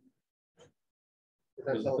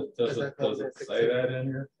 Does it say that in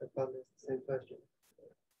here? I thought that's the same question.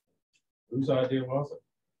 Whose idea was it?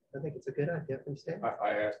 I think it's a good idea from staff.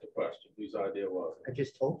 I asked a question. Whose idea was it? I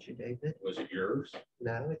just told you, David. Was it yours?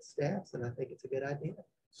 No, it's staff's, and I think it's a good idea.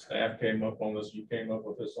 Staff came up on this. You came up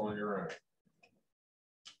with this on your own.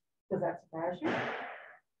 Does that surprise you?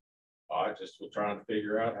 I just was trying to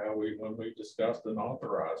figure out how when we discussed and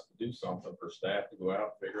authorized to do something for staff to go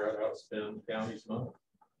out and figure out how to spend the county's money.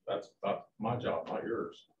 That's about my job, not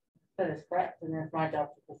yours. That is correct, and it's my job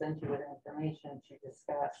to present you with information to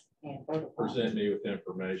discuss and vote upon. Present me with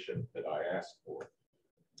information that I asked for.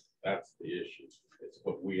 That's the issue. It's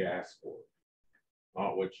what we asked for,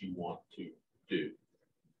 not what you want to do.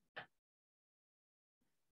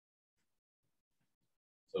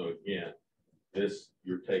 So again,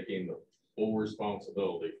 you're taking the full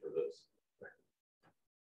responsibility for this?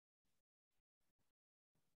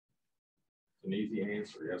 It's an easy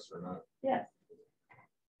answer, yes or no. Yes.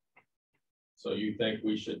 So you think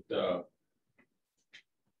we should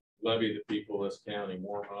levy the people of this county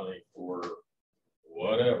more money for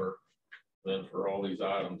whatever than for all these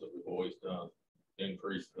items that we've always done?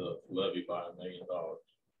 Increase the levy by $1 million.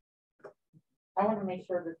 I want to make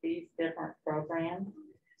sure that these different programs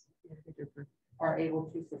are able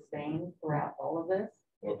to sustain throughout all of this.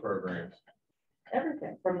 What programs?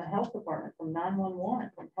 Everything from the health department, from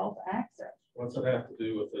 911, from health access. What's it have to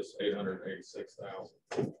do with this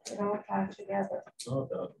 886,000? It all ties together. No, it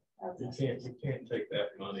doesn't. Okay. You can't take that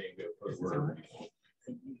money and go put it wherever you want.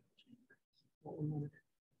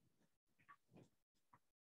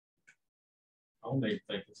 I don't even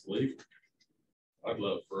think it's legal. I'd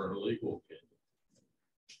love for a legal opinion.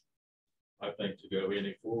 I think to go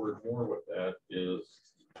any forward more with that is,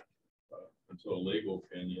 until a legal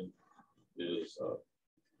opinion is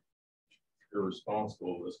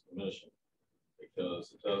irresponsible of this commission,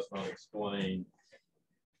 because it does not explain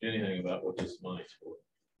anything about what this money's for.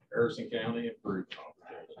 Harrison County improvement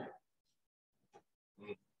opportunity.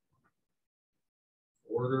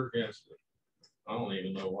 For or against it? I don't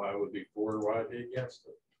even know why I would be for or why I'd be against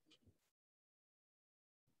it.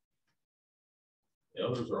 The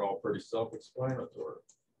others are all pretty self-explanatory.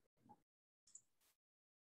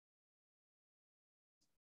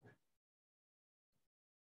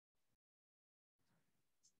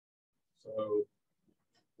 So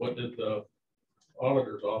what did the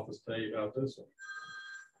auditor's office tell you about this one?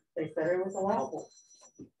 They said it was allowable.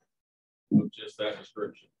 With just that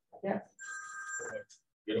description? Yes.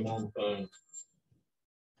 Get them on the phone.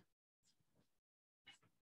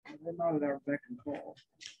 They're not at our beck and call.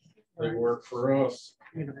 They work for us.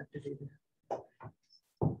 You don't have to do that.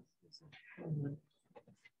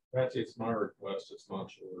 That's it's my request. It's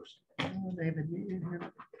not yours. Oh, David, you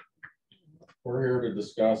have. We're here to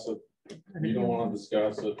discuss it. If you don't want to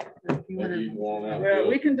discuss it, maybe you want out. Well,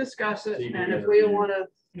 we can discuss it, and if we want to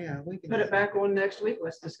Yeah, we can. put it back on next week,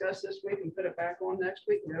 let's discuss this week and put it back on next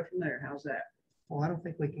week and go from there. How's that? Well, I don't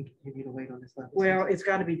think we can continue to wait on this level. Well, it's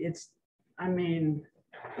got to be, I mean,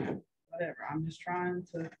 whatever. I'm just trying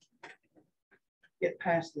to get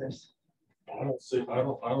past this. I don't see a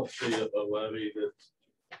levy that's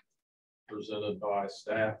presented by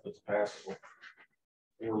staff that's passable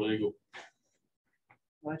or legal.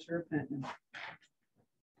 What's your opinion?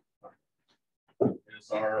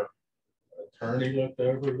 Is our attorney looked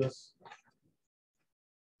over this?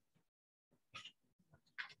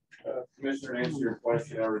 Commissioner, to answer your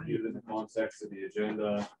question, I reviewed in the context of the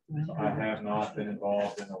agenda. I have not been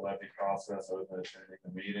involved in the levy process other than attending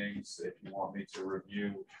the meetings. If you want me to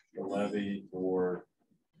review the levy for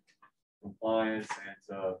compliance and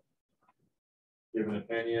to give an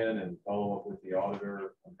opinion and follow up with the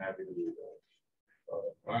auditor, I'm happy to do that.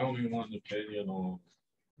 I only want an opinion on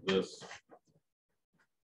this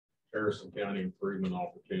Harrison County Improvement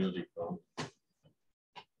Opportunity Fund.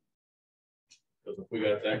 Because if we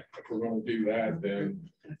got that, if we're going to do that, then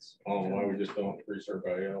I don't know why we just don't increase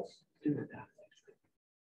everybody else. Do it.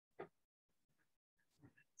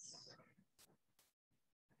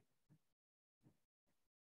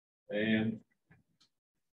 And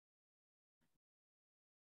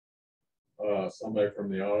somebody from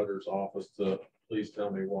the auditor's office to please tell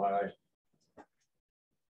me why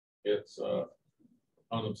it's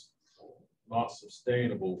not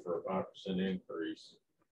sustainable for a 5% increase,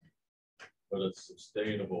 but it's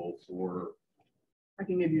sustainable for. I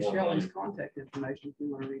can give you Shelley's contact information if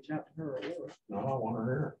you want to reach out to her. No, I want to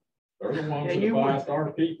hear. They're the ones Yeah, that you want- advised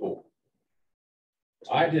our people.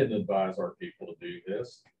 I didn't advise our people to do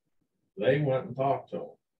this. They went and talked to them.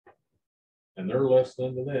 And they're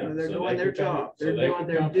listening to them. Well, they're So doing they their can come- job. so They're they doing can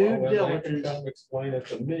their come- due well, then they can diligence. come explain it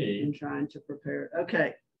to me. And trying to prepare.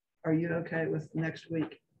 Okay. Are you okay with next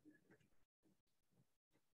week?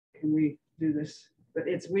 Can we do this? But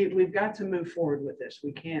we've got to move forward with this.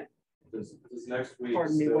 We can't. Does next week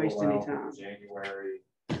Pardon me, still waste any allow for time. the January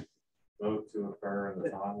vote to occur in the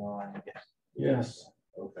timeline? Yes.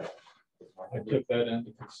 Okay. I took that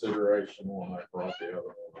into consideration when I brought the other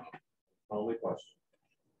one up. Only question.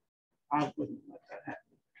 I wouldn't let that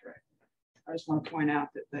happen. Correct. I just want to point out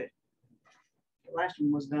that the last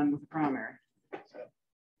one was done with the primary. So.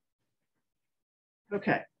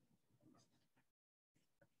 Okay.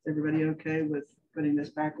 Is everybody okay with putting this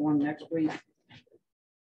back on next week?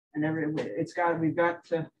 And we've got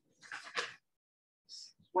to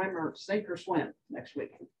swim or sink or swim next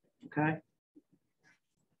week. Okay.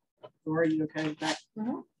 Laura, are you okay with that?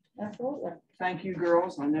 Absolutely. Thank you,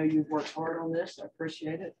 girls. I know you've worked hard on this. I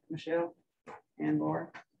appreciate it. Michelle? and Laura.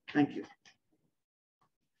 Thank you.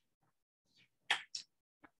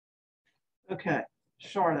 Okay,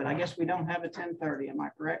 Charlotte, I guess we don't have a 10:30, am I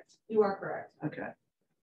correct? You are correct. Okay.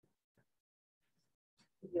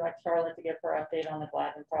 Would you like Charlotte to give her update on the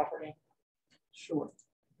Gladden property? Sure.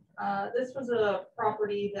 This was a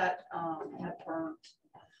property that had burnt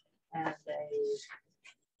and they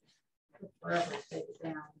took forever to take it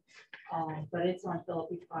down. But it's on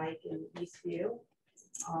Philippi Pike in Eastview.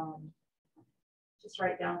 Just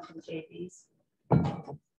right down from JP's.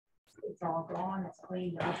 It's all gone, it's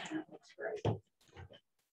cleaned up and it looks great. There's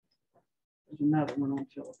another one on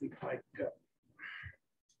Philippi Pike.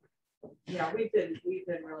 Yeah, we've been really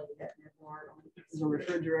getting it hard on it. There's a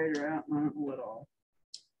refrigerator out and I don't know what all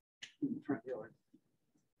in the front yard.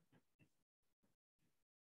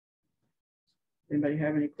 Anybody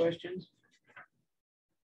have any questions?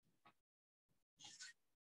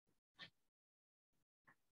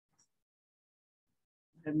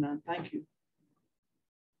 I have none. Thank you.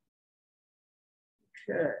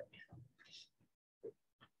 Okay.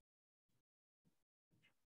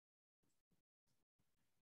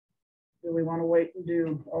 Do we want to wait and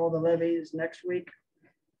do all the levies next week?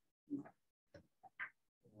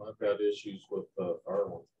 I've got issues with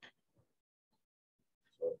Earl.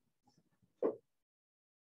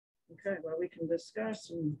 Okay, well, we can discuss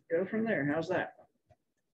and go from there. How's that?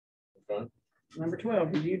 Okay. Number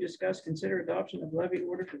 12, review, discuss, consider adoption of levy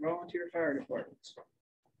order for volunteer fire departments.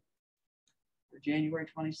 For January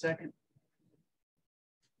 22nd.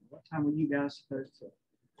 What time were you guys supposed to?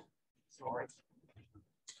 Sorry.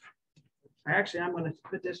 Actually, I'm going to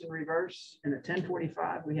put this in reverse, and at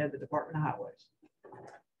 10:45, we had the Department of Highways.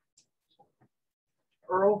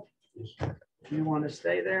 Earl, you want to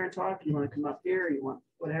stay there and talk? You want to come up here? You want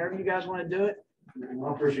whatever you guys want to do it?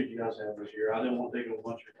 I appreciate you guys having us here. I didn't want to take up a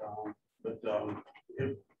bunch of your time, but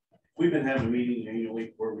we've been having meetings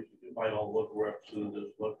annually where we invite all the local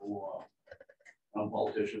representatives, local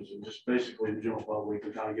politicians, and just basically the general public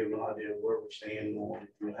to kind of give them an idea of where we're standing on,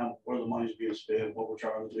 where the money's being spent, what we're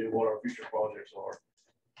trying to do, what our future projects are.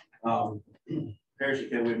 Harrison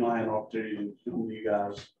County, we've not had an opportunity to come to you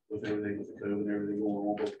guys with everything with the code and everything going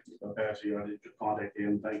on, but Patsy, I did contact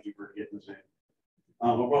him. Thank you for getting us in.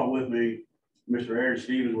 I brought with me Mr. Aaron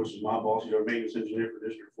Stevens, which is my boss. He's our maintenance engineer for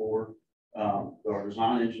District 4. Our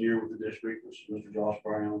design engineer with the district, which is Mr. Josh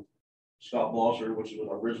Brown. Scott Blosser, which is with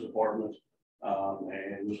our bridge department.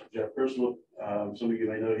 And Mr. Jeff Crislip, some of you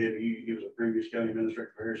may know him. He was a previous county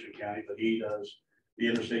administrator for Harrison County, but he does the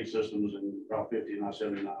interstate systems in Route 50 and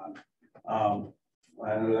I-79.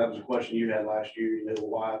 I know that was a question you had last year, you know,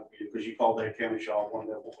 why, because you called that county shop, wanted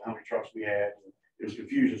to know how many trucks we had. It was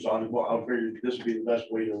confusion, so I figured this would be the best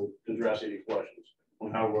way to address any questions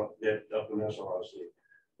on how we're up in SRIC.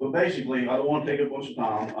 But basically, I don't want to take up a bunch of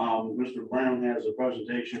time. Mr. Brown has a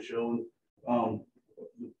presentation showing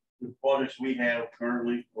the projects we have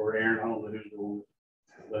currently, or Aaron, I don't know who's doing it,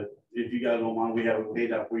 but if you guys don't mind, we have a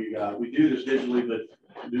handout for you guys. We do this digitally, but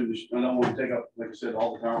do this, I don't want to take up, like I said,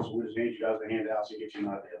 all the time, so we just hand you guys the handouts and get you an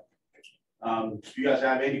idea. If you guys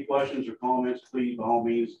have any questions or comments, please, by all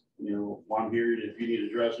means, you know, while I'm here, if you need to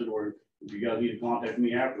address it, or if you guys need to contact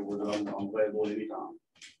me afterwards, I'm available at any time.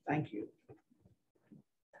 Thank you.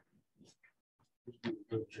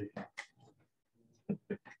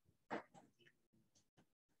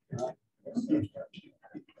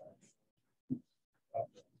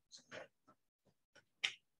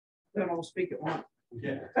 Then I'll speak at once.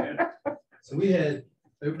 Yeah. So we had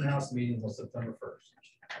open house meetings on September 1st.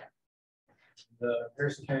 The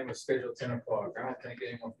Harrison County was scheduled 10 o'clock. I don't think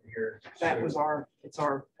anyone from here. That was it's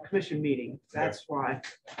our commission meeting. That's why.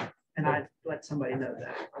 And I let somebody know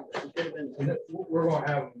that. And we're going to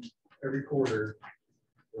have them every quarter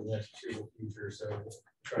for the next future. So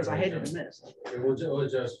because I hated to miss. We'll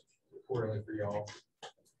adjust accordingly for y'all.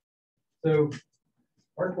 So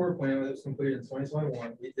our core plan was completed in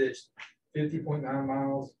 2021. We ditched 50.9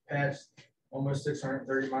 miles, patched almost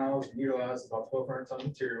 630 miles, and utilized about 1,200 ton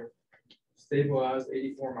material, stabilized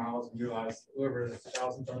 84 miles, and utilized over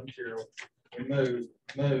 1,000 ton material. We mowed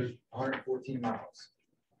 114 miles.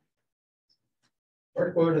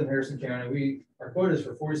 Our quota in Harrison County, our quota is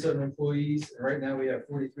for 47 employees, and right now we have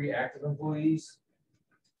 43 active employees.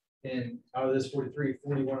 And out of this 43,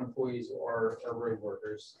 41 employees are road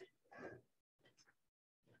workers.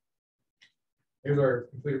 Here's our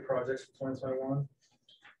completed projects for 2021.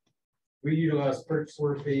 We utilized purchase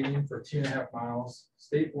order paving for 2.5 miles,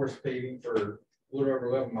 state forest paving for a little over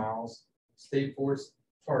 11 miles, state forest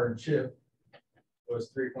tar and chip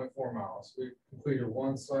was 3.4 miles. We completed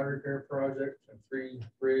 1 slide repair project and 3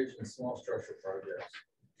 bridge and small structure projects.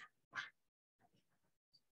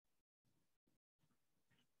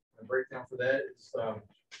 breakdown for that is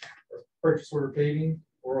purchase order paving,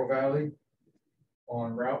 Oral Valley.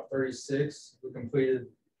 On Route 36, we completed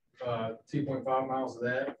 2.5 miles of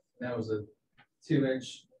that. And that was a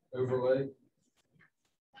 2-inch overlay.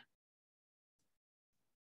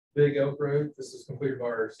 Big Oak Road, this is completed by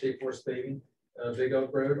our State Forest paving. Big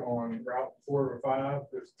Oak Road on Route 405,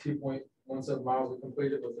 there's 2.17 miles we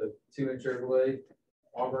completed with a 2-inch overlay.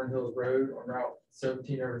 Auburn Hills Road on Route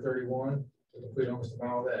 17/31, we completed almost a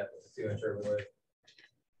mile of that with a 2-inch overlay.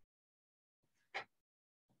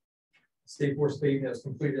 State Forest paving that was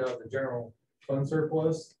completed out of the general fund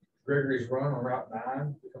surplus. Gregory's Run on Route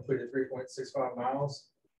 9, we completed 3.65 miles.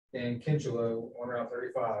 And Kinchelo on Route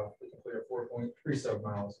 35, we completed 4.37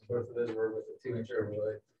 miles. Both of those were with a 2-inch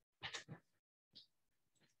overlay.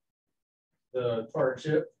 The tar and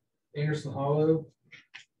chip, Anderson Hollow,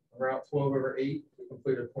 on Route 12/8, we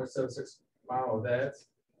completed 0.76 mile of that.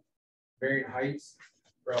 Marion Heights,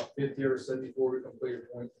 Route 50/74, we completed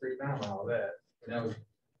 0.39 mile of that. And that was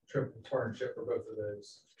triple tar and chip for both of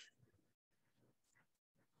those.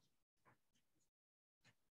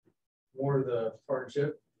 More of the tar and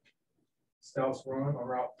chip. Stouts Run on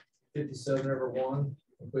Route 57/1,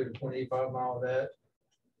 completed 0.85 mile of that.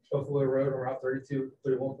 Buffalo Road on Route 32,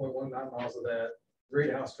 completed 1.19 miles of that.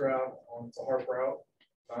 Great House Drive on the Harp Route,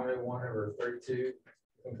 501/32,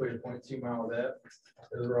 completed 0.2 mile of that.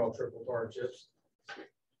 Those are all triple tar chips.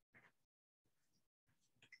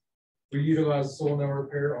 We utilized the soil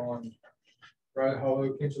network repair on Bright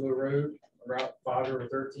Hollow, Kinchelo Road, on Route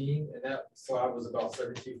 5/13, and that slide was about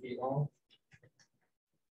 72 feet long.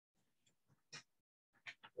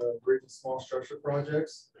 Bridge and small structure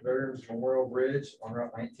projects, the Veterans Memorial Bridge on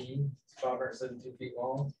Route 19, it's 572 feet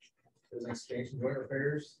long. There's an expansion joint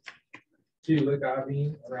repairs. 2 Lick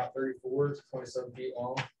I-beam on Route 34, it's 27 feet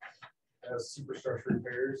long. Has superstructure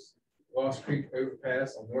repairs. Lost Creek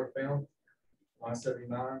overpass on northbound, line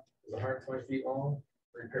 79, is 120 feet long.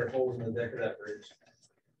 Repair holes in the deck of that bridge.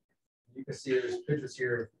 You can see there's pictures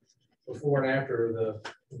here before and after the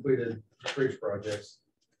completed bridge projects.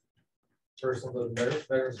 First on the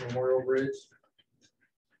Veterans Memorial Bridge.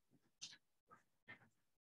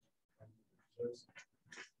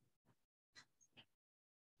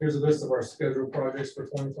 Here's a list of our scheduled projects for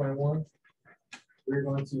 2021. We're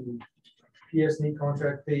going to PS&E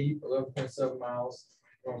contract pave 11.7 miles.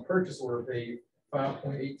 We're going to purchase order pave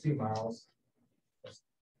 5.82 miles.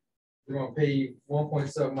 We're going to pave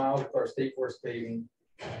 1.7 miles with our State Forest paving.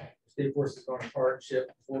 State Forest is going to partnership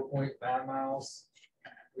 4.9 miles.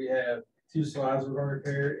 We have 2 slides we're going to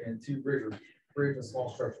repair and 2 bridge and small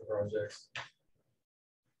structure projects.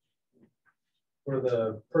 For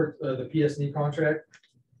the PS&E contract,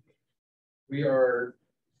 we are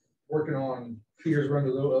working on Peters Run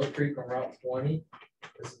to Little Oak Creek on Route 20.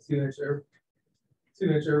 It's a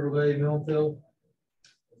 2-inch overlay mill and fill.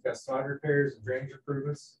 We've got slide repairs and drainage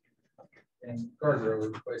improvements and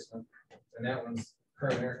guardrail replacement. And that one's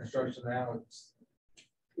currently under construction now. It's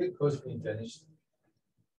getting close to being finished.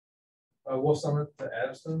 Wolf Summit to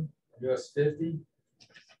Addison, US 50.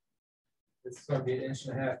 It's going to be 1.5 inch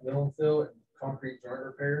mill and fill and concrete joint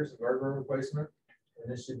repairs and guardrail replacement.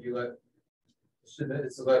 And this should be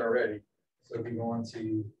it's a let already. So it'll be going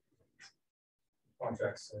to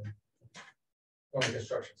contracts and going to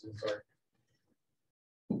construction soon, sorry.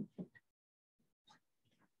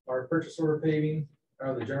 Our purchase order paving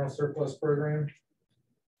out of the general surplus program,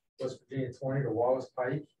 West Virginia 20 to Wallace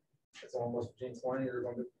Pike. That's on West Virginia 20. They're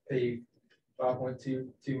going to pave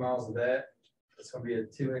 5.22 miles of that. It's going to be a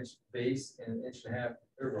 2-inch base and 1.5 inch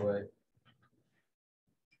overlay.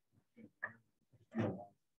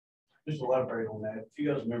 Just elaborate on that. If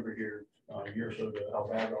you guys remember here a year or so ago, how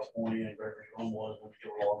bad Route 20 and Gregory's Run was when we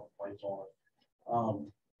were all complaints on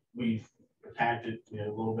it. We attacked it, a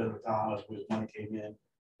little bit of a time as money came in,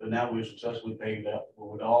 but now we've successfully paved up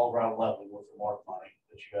with all Route 11 with the mark money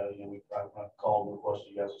that you guys, we called and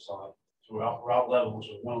requested you guys to sign. So Route 11, which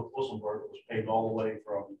was Whistleburg, was paved all the way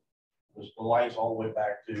from the lights all the way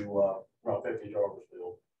back to Route 50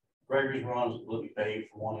 Jarvisville. Gregory's Run is literally paved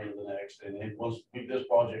from one end to the next, and then once this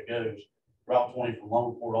project goes, Route 20 from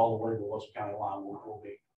Lumberport all the way to the West County line will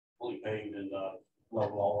be fully paved and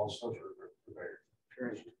level all structure repaired.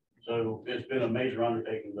 Sure. So it's been a major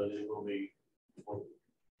undertaking, but it will be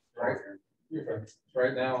right.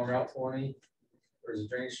 Right now on Route 20, there's a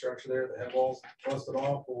drainage structure there. The head walls busted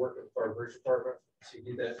off. We'll work with our bridge department to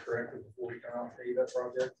get that corrected before we come out and pave that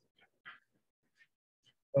project.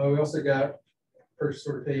 We also got purchase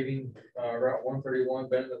order paving Route 131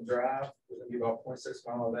 Benton Drive. There's going to be about 0.6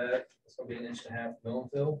 mile of that. It's going to be 1.5 inch mill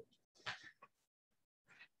and fill.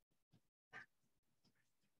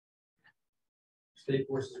 State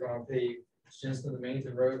Force is gonna pave Shinnston to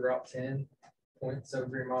Mainton Road, Route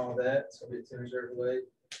 10.73 mile of that. It's gonna be a 2-inch overlay.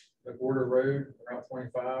 McWhorter Road, Route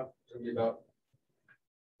 25, it's gonna be about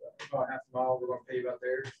half a mile we're gonna pave out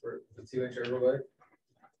there for the 2-inch overlay.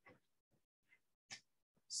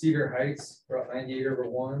 Cedar Heights, Route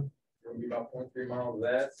 98/1, gonna be about 0.3 miles of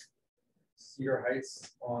that. Cedar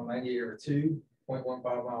Heights on 98/2,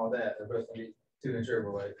 0.15 mile of that. They're both gonna be 2-inch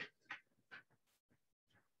overlay.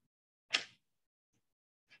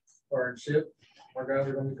 Hardship, our guys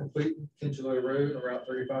are gonna be completing Kinchlow Road on Route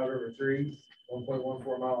 35/3,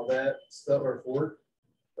 1.14 mile of that. Stutler Fork,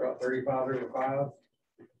 Route 35/5,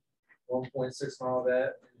 1.6 mile of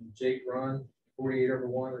that. And Jake Run,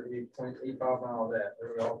 48/1, they're gonna be 0.85 mile of that.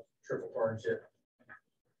 They're all triple hardship.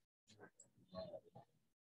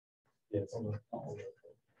 Yeah, it's on the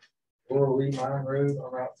Laurel Lee Mine Road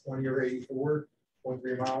on Route 20/84,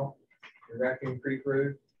 0.3 mile. And Raccoon Creek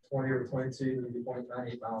Road, 20/22, maybe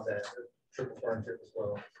 0.98 miles at triple hardship as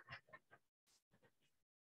well.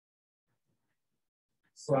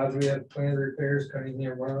 Slides we have planned repairs,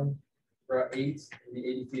 Cunningham Run, Route 8, maybe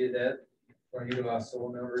 80 feet of that. Going to utilize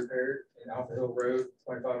soil mill repair. And Alpha Hill Road,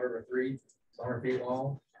 25/3, it's 100 feet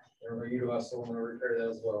long. And we're going to utilize soil mill repair that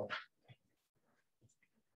as well.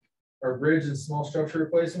 Our bridge and small structure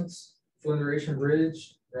replacements, Flinderation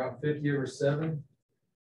Bridge, Route 50/7.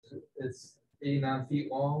 It's 89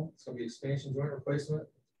 feet long. It's going to be expansion joint replacement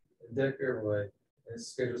and deck overlay. And it's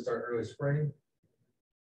scheduled to start early spring.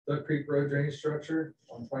 Duck Creek Road drainage structure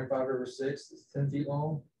on 25/6. It's 10 feet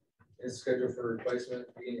long. It's scheduled for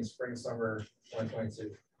replacement beginning spring, summer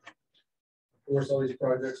 2022. Of course, all these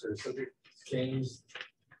projects are subject to change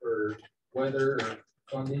for weather or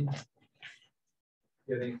funding. If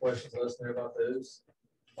you have any questions, let us know about those.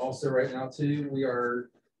 Also, right now too,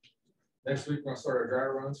 next week, we're gonna start our dry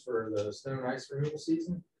runs for the snow and ice removal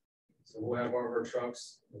season. So we'll have all of our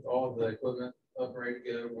trucks with all of the equipment up and ready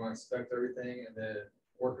to go. We're gonna inspect everything, and then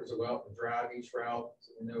workers will go out and drive each route,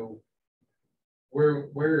 so we know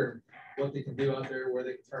what they can do out there, where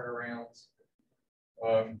they can turn around.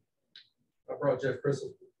 I brought Jeff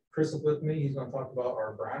Crystal with me. He's gonna talk about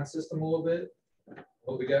our Bryan system a little bit,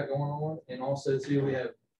 what we got going on, and also too, we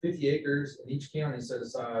have 50 acres in each county set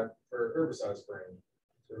aside for herbicide spraying.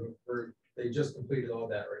 So they just completed all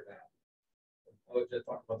that right now. I'll let Jeff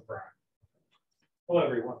talk about the Bryan. Hello,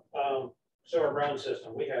 everyone. So our brown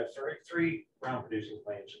system, we have three brown producing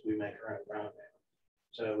plants. We make our own brown now.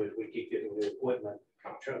 So if we keep getting new equipment,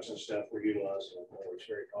 trucks and stuff, we're utilizing it more. It's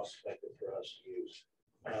very cost effective for us to use.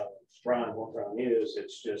 Brine, what brine is,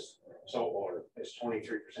 it's just salt water. It's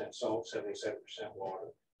 23% salt, 77%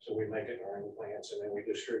 water. So we make it in our own plants, and then we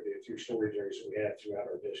distribute it through storage areas we have throughout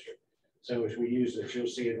our district. So as we use it, you'll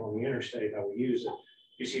see it on the interstate, how we use it.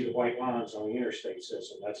 You see the white lines on the interstate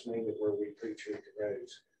system. That's mainly where we pre-treat the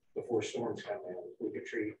roads before storms come in. We could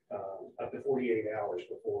treat up to 48 hours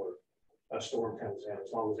before a storm comes in,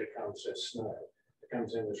 as long as it comes as snow. If it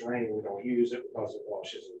comes in as rain, we don't use it because it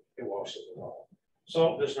washes it off.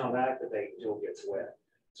 Salt does not activate until it gets wet.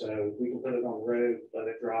 So we can put it on the road, let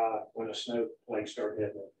it dry. When a snowflake starts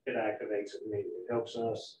hitting it, it activates it immediately. It helps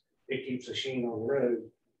us. It keeps the sheen on the road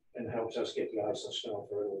and helps us get the ice and snow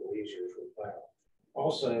for a little easier as we plow.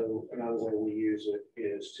 Also, another way we use it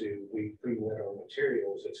is we pre-wet our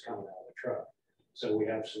materials that's coming out of the truck. So we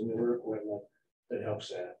have some newer equipment that helps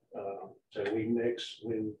that. So we mix,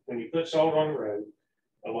 when you put salt on the road,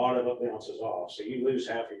 a lot of it bounces off. So you lose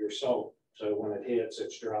half of your salt. So when it hits,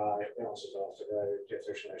 it's dry, it bounces off the road if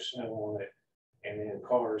there's no snow on it. And then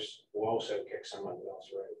cars will also kick some of it off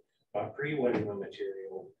the road. By pre-wetting the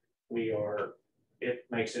material, it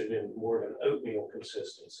makes it in more of an oatmeal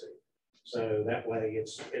consistency. So that way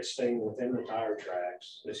it's staying within the tire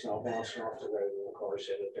tracks. It's not bouncing off the road when the cars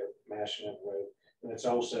hit it, they're mashing up the road. And it's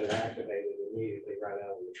also activated immediately right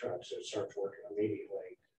out of the truck. So it starts working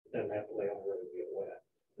immediately. It doesn't have to lay on the road and get wet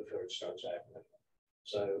before it starts activating.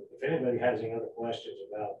 So if anybody has any other questions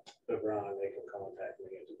about the Bryan, they can contact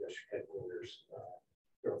me at the district headquarters.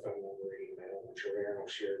 Their phone number, email. I'm sure Aaron will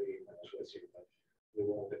share the emails with you, but we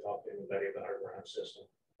want to talk to anybody about our Bryan system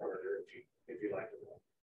further if you'd like to know.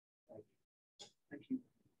 Thank you.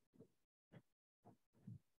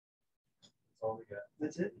 That's all we got.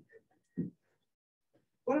 That's it.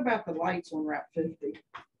 What about the lights on Route 50?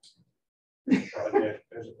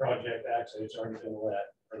 There's a project actually, it's already been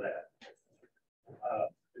let for that.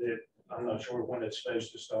 I'm not sure when it's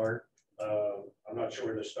supposed to start. I'm not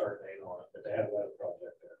sure the start date on it, but they have let a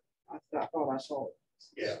project there. I thought I saw it.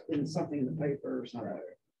 Yeah. In something in the paper or something.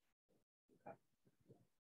 Right.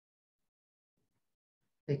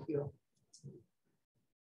 Thank you.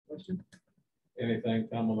 Question? Anything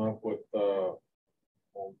coming up with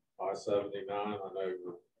I-79, I know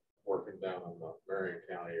we're working down in the Marion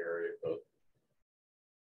County area, but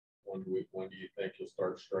when do you think you'll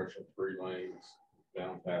start stretching 3 lanes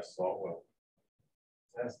down past Saltwell?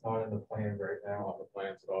 That's not in the plan right now. Not the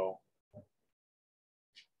plans at all.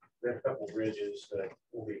 We have a couple of bridges that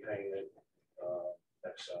will be painted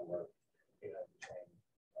next summer, you know, between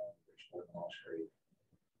Bridgeport and Wall Street.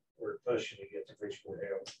 We're pushing to get the Bridgeport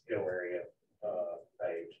Hill area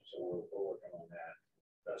paved, so we're working on that.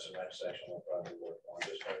 That's the next section we'll probably work on,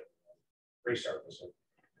 just to resurface it.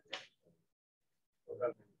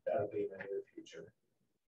 That'll be in the near future.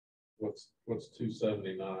 What's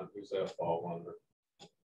 279? Who's that fall under?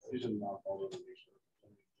 These are not all of these.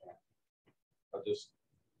 I just,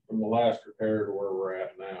 from the last repair to where we're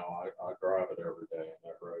at now, I drive it every day, and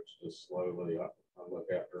that road's just slowly. I look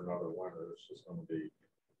after another winter, it's just going to be.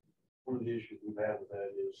 One of the issues we've had with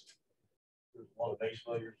that is there's a lot of base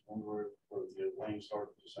failures on the road where the lane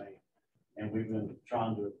started the same, and we've been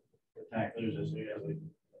trying to attack those as they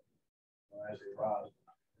rise.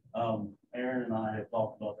 Aaron and I have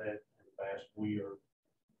talked about that in the past.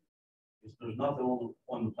 There's nothing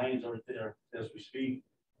on the plans right there as we speak,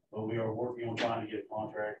 but we are working on trying to get a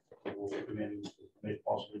contract that will come in and maybe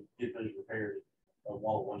possibly get those repaired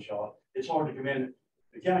all at one shot. It's hard to come in.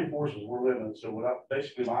 The county forces we're living, so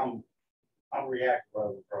basically I'm reactive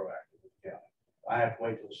rather than proactive with the county. I have to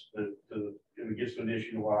wait till it gets to an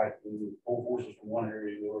issue where I can pull forces from one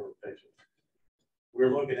area to the other to fix it.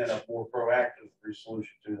 We're looking at a more proactive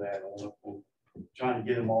solution to that. Trying to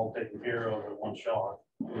get them all taken care of at one shot.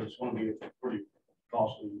 It's going to be a pretty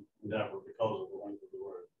costly endeavor because of the length of the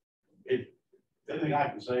road. The thing I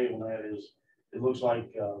can say on that is it looks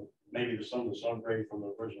like maybe some of the subgrade from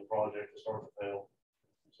the original project is starting to fail.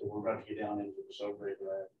 So we're about to get down into the subgrade for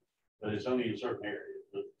that. But it's only in certain areas.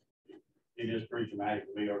 But it is pretty dramatic.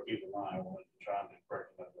 We are keeping an eye on it and trying to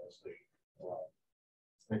correct that state.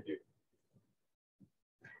 Thank you.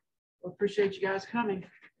 Well, appreciate you guys coming.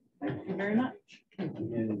 Thank you very much. And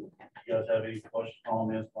you guys have any questions,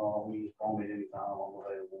 comments, please call me anytime. I'm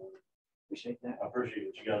available. Appreciate that. I appreciate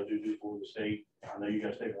what you guys do for the state. I know you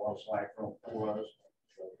guys take a lot of slack for us,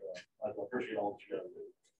 but I appreciate all that you guys do.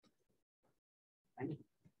 Thank you.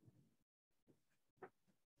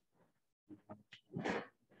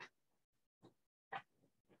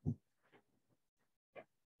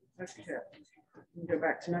 Okay, we'll go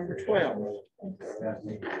back to number 12.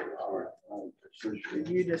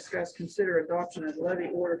 Review, discuss, consider adoption of levy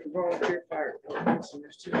order for volunteer fire departments, and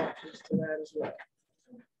there's 2 options to that as well.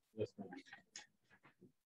 Yes, ma'am.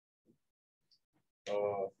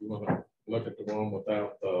 If you want to look at the one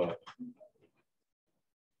without the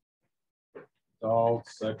dog,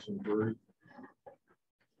 section 3.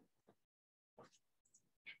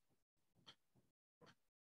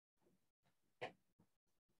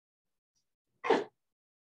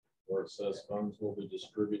 Where it says funds will be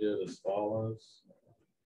distributed as follows.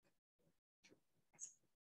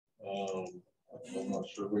 I'm not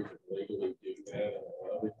sure we can legally do that in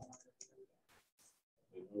a levy.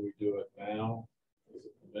 We do it now as a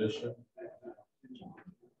commission.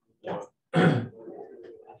 I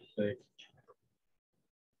think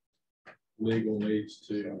legal needs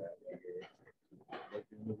to look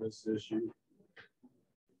into this issue.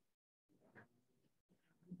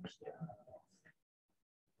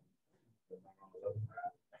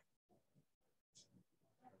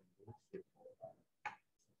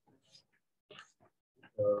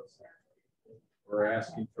 We're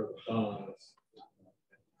asking for the funds,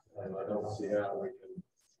 and I don't see how we can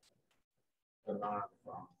deny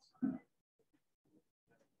the funds.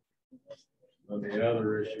 And the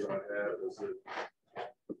other issue I have is that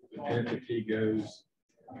the entity goes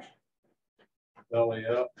belly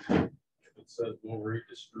up. It says we'll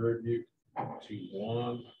redistribute to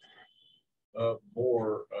one of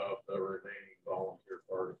more of the remaining volunteer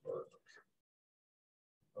fire departments.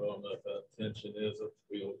 I don't know if that intention is if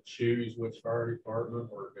we'll choose which fire department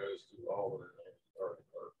or it goes to all the remaining fire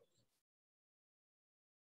departments.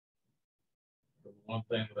 The one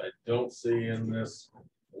thing that I don't see in this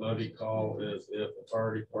levy call is if the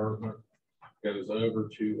fire department goes over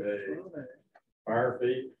to a fire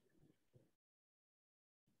fee.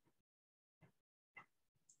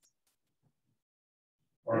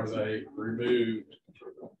 Are they removed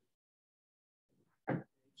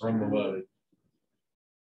from the levy?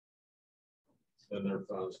 And their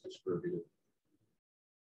funds distributed.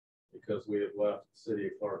 Because we have left the city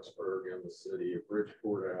of Clarksburg and the city of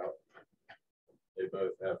Bridgeport out. They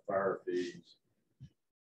both have fire fees.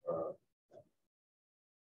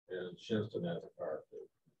 And Shinnston has a fire fee.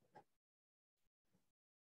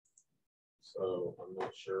 So I'm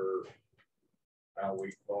not sure how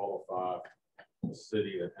we qualify a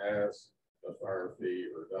city that has a fire fee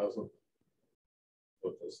or doesn't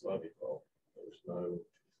with this levy call. There's no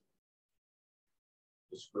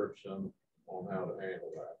description on how to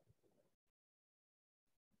handle that.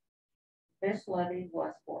 This levy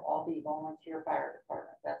was for all the volunteer fire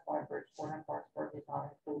departments. That's why Bridgeport and Clarksburg is not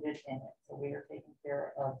included in it. So we are taking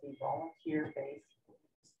care of the volunteer-based,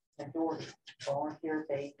 majority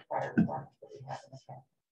volunteer-based fire departments that we have in the county.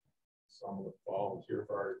 Some of the volunteer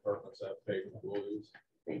fire departments have paid employees.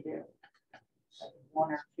 They do. Like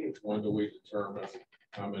 1 or 2. When do we determine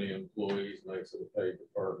how many employees makes it a paid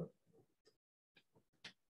department?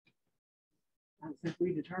 I don't think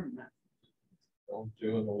we determined that. Don't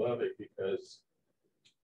do in the levy, because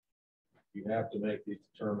you have to make these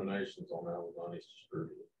determinations on how the money's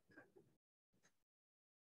distributed.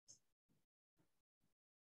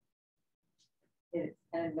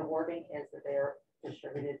 And the wording is that they are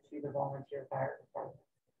distributed to the volunteer fire department.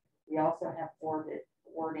 We also have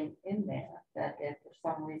wording in there that if for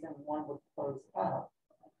some reason one would close up,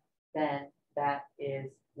 then that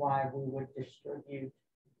is why we would distribute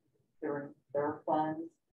their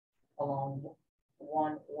funds along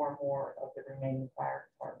one or more of the remaining fire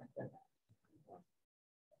departments in that.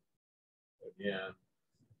 Again,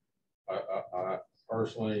 I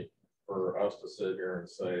personally, for us to sit here and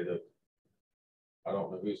say that I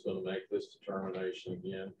don't know who's going to make this determination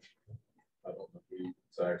again. I don't know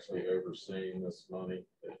who's actually overseeing this money,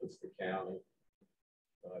 if it's the county.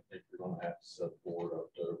 But I think you're going to have to set the board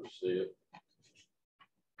up to oversee it.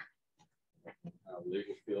 How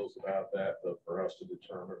legal feels about that, but for us to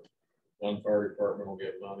determine one fire department will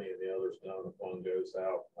get money and the others don't, if one goes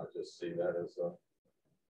out, I just see that as a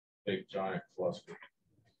big giant cluster.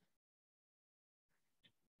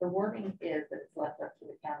 The wording is that it's left up to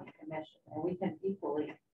the county commission, and we can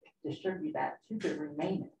equally distribute that to the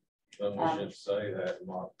remaining. Then we should say that and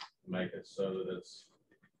not make it so that it's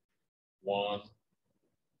one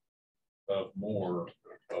of more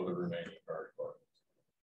of the remaining fire departments.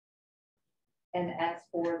 And as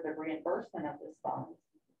for the reimbursement of this fund,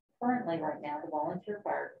 currently right now, the volunteer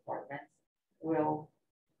fire departments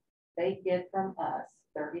they get from us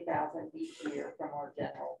 $30,000 each year from our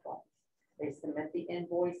general funds. They submit the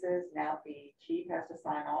invoices. Now the chief has to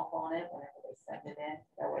sign off on it whenever they send it in.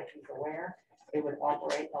 That way he's aware. It would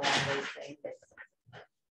operate along those same basis.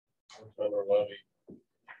 Federal levy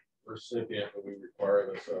recipient, but we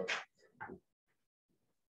require this of.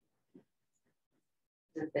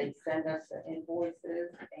 Did they send us the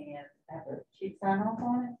invoices and have the chief sign off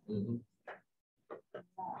on it? Mm-hmm.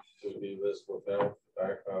 To be this with health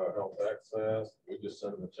access, we just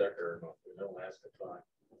send them a check every month. We don't ask a time.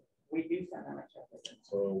 We do send them a check.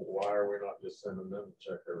 So why are we not just sending them a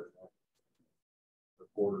check every month?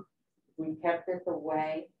 Reporter. We kept it the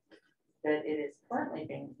way that it is currently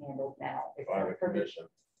being handled now. By the commission.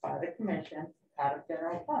 By the commission, out of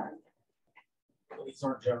general funds. These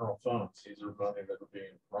aren't general funds. These are money that are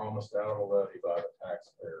being promised out of a levy by the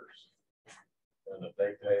taxpayers. And if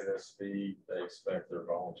they pay this fee, they expect their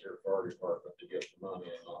volunteer fire department to get the money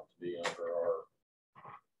and not to be under our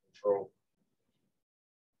control.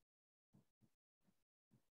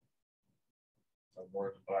 No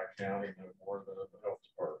more than by county, no more than the health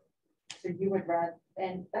department. So you would rather,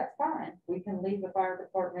 and that's fine. We can leave the fire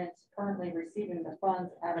departments currently receiving the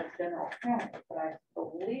funds out of general county, but I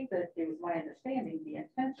believe that it was my understanding the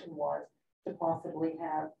intention was to possibly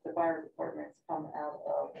have the fire departments come out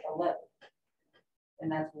of a levy.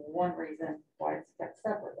 And that's one reason why it's kept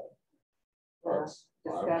separately. For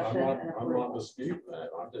discussion and approval. I'm not disputing that.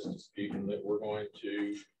 I'm just disputing that we're going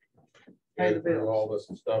to go through all this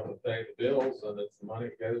stuff and pay the bills, and if the money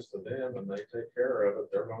goes to them and they take care of it,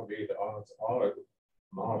 they're going to be the audit,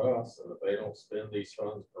 not us. And if they don't spend these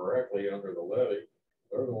funds correctly under the levy,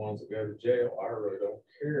 they're the ones that go to jail. I really don't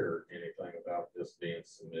care anything about this being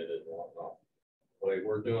submitted and whatnot. The way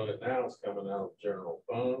we're doing it now is coming out of general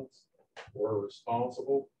funds. We're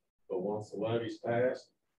responsible, but once the levy's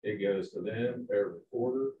passed, it goes to them, their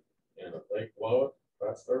reporter, and if they blow it,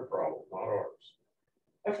 that's their problem, not ours.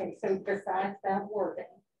 Okay, so besides that wording,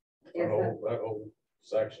 That whole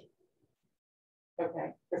section.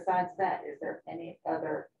 okay, besides that, is there any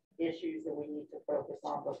other issues that we need to focus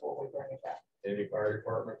on before we bring it back? Any fire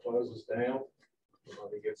department closes down, the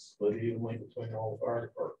money gets split evenly between all the fire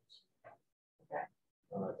departments. Okay.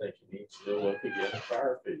 And I think you need to look again at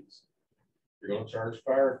fire fees. You're going to charge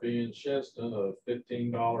fire fee in Shinnston of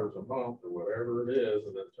 $15 a month or whatever it is,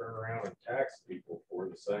 and then turn around and tax people for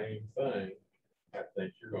the same thing. I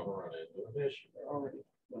think you're going to run into an issue. Already.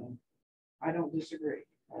 I don't disagree.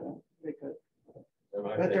 I don't think that. And I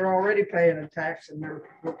But think they're already paying a tax and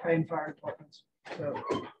we're paying fire departments. So,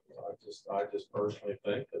 I just personally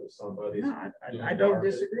think that if somebody's. no, I don't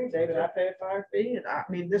disagree, David. I pay a fire fee. And I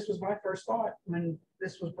mean, this was my first thought when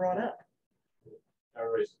this was brought up. I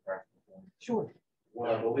raised a practical point. Sure. What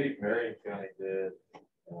I believe Marion County did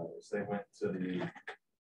is they went to the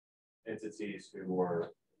entities who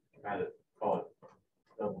were kind of call it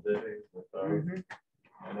double dipping with both,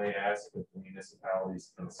 and they asked if the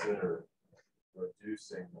municipalities consider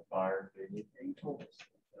reducing the fire fee.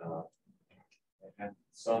 And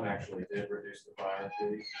some actually did reduce the fire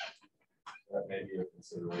fee. That may be a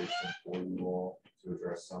consideration for you all to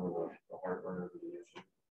address some of the heartburn of the issue.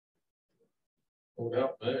 Well,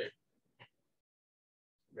 help me.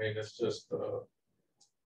 I mean, it's just,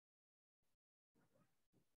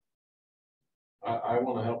 I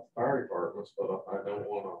want to help the fire departments, but I don't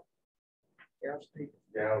want to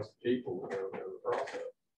gouge people in the process.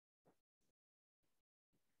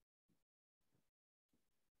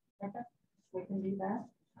 Okay, we can do that.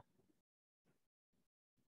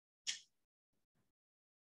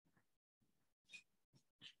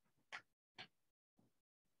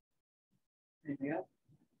 Anything else?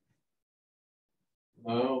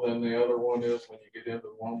 No, then the other one is when you get into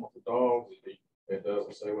the one with the dogs, it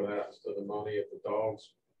doesn't say what happens to the money if the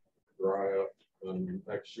dogs dry up. And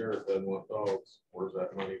next year it doesn't want dogs. Where's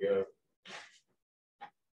that money go?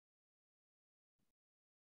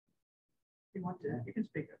 You want to? You can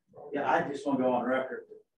speak up. Yeah, I just want to go on record.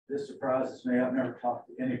 This surprises me. I've never talked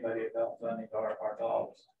to anybody about funding our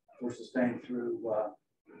dogs. We're sustained through,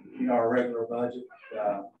 our regular budget,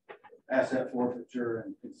 asset forfeiture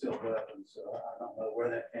and concealed weapons. So I don't know where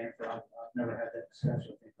that came from. I've never had that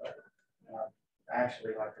discussion with anybody. I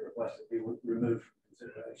actually like to request it be removed from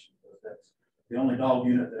consideration because that's the only dog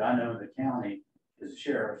unit that I know in the county is the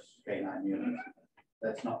sheriff's K9 unit.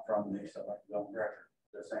 That's not from me, so I like to go on record.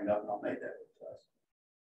 They're saying I've not made that request.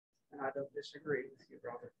 And I don't disagree with you,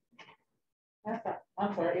 Robert.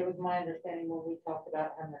 I'm sorry, it was my understanding when we talked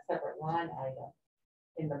about having a separate line item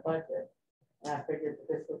in the budget. And I figured that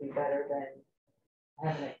this would be better than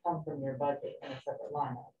having it come from your budget in a separate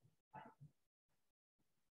line item.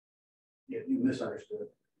 Yeah, you misunderstood.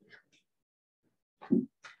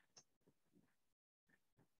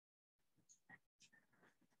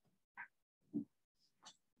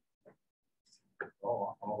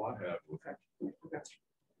 All I have.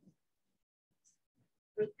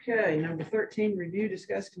 Okay, number 13, review,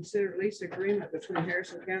 discuss, consider lease agreement between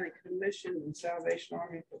Harrison County Commission and Salvation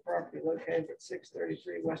Army for property located at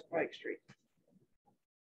 633 West Pike Street.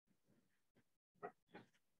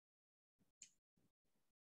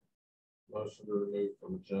 Motion to remove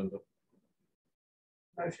from agenda.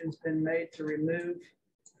 Motion's been made to remove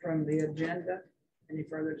from the agenda. Any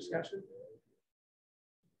further discussion?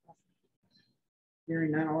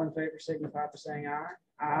 Hearing none, all in favor signify by saying aye.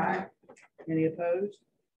 Aye. Any opposed?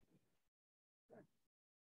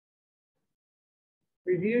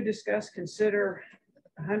 Review, discuss, consider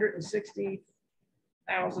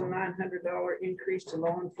 $160,900 increase to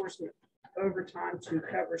law enforcement overtime to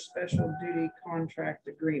cover special duty contract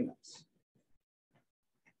agreements.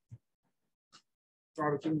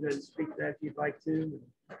 Robert, you can go and speak to that if you'd like to.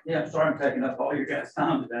 Yeah, I'm sorry I'm taking up all your guys'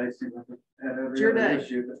 time today. It seems like we had every Your other day.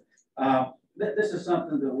 issue, but this is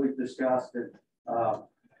something that we've discussed and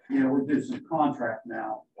we do some contract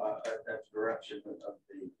now at the direction of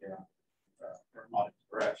the not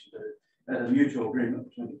direction, but at a mutual agreement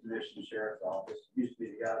between the commission and sheriff's office. It used to be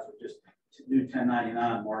the guys would just do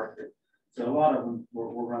 1099 market. So a lot of them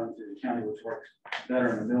were running through the county, which works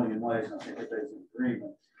better in a million ways. And I think that there's an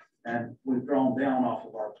agreement. And we've drawn down off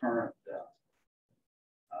of our current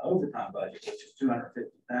overtime budget, which is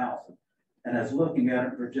 $250,000. And as looking at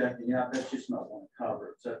it, projecting out, that's just not going to cover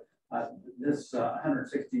it. So this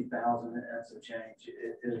 $160,000 and some change,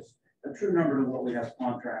 it is a true number to what we have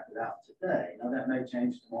contracted out today. Now that may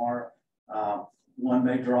change tomorrow. One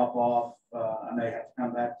may drop off. I may have to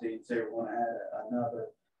come back to you and say we want to add another.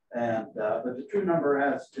 And but the true number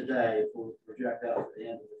as today, if we project out at the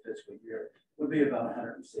end of the fiscal year, would be about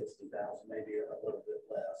 160,000, maybe a little bit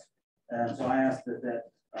less. And so I asked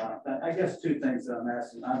that I guess two things that I'm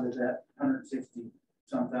asking: either that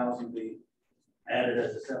 160-some-thousand be added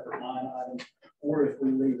as a separate line item, or if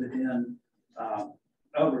we leave it in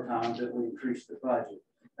overtime, that we increase the budget.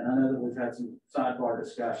 And I know that we've had some sidebar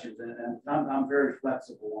discussions, and I'm very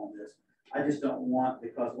flexible on this. I just don't want,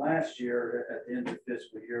 because last year at the end of the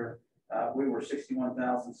fiscal year, we were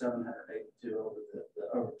 61,782 over the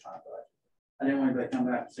overtime budget. I didn't want anybody to come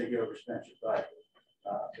back and say you overspent your budget,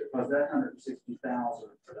 because that 160,000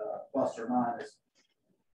 plus or minus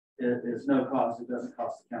is no cost. It doesn't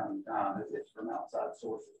cost the county a dime. It's from outside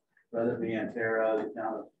sources. whether it be Antero, the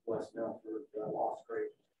town of West Milford, Lost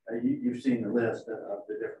Creek. You've seen the list of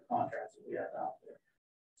the different contracts that we have out there.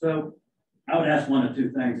 So I would ask one of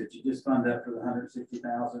two things, that you just fund that for the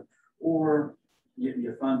 160,000, or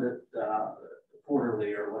you fund it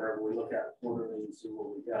quarterly or whatever. We look at it quarterly and see where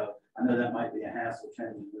we go. I know that might be a hassle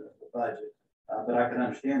changing the budget, but I can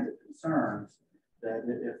understand the concerns that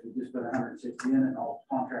if we just put 160 in and all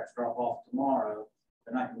contracts drop off tomorrow,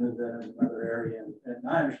 then I can move that in another area. And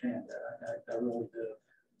I understand that. I really do.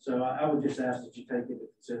 So I would just ask that you take into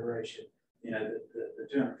consideration, you know, the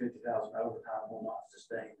 250,000 overtime will not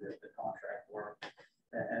sustain the contract work.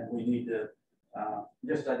 And we need to, I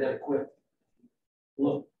did a quick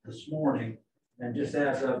look this morning, and just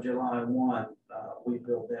as of July 1, we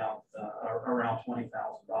billed out around $20,000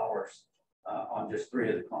 on just 3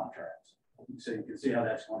 of the contracts. So you can see how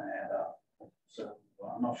that's going to add up. So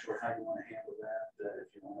I'm not sure how you want to handle that,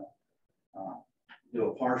 if you want to do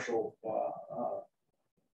a partial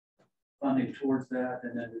funding towards that,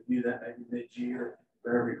 and then review that maybe mid-year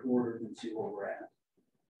for every quarter and see where we're at.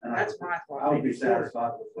 And That's my thought. I would be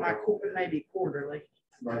satisfied with Maybe quarterly.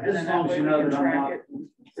 Right. And As then long that as you way know we that can I'm track not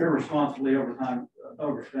irresponsibly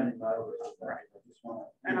overspending by overtime. Right. I just want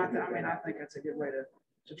to. And I think that's a good way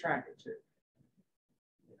to track it too.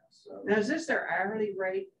 Yeah, so. Now, is this their hourly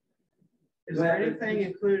rate? Is there anything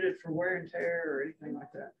included for wear and tear or anything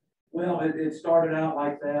like that? Well, it started out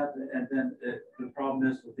like that, and then the problem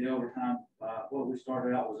is with the overtime, what we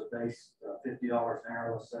started out was a base $50 an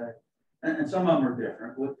hour, let's say. And some of them are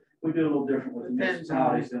different. We do a little different with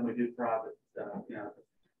municipalities than we do private, you know.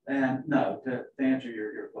 And no, to answer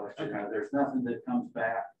your question, okay. There's nothing that comes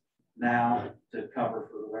back now to cover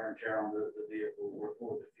for the wear and tear on the vehicle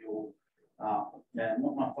or the fuel. And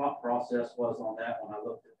what my thought process was on that when I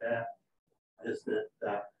looked at that is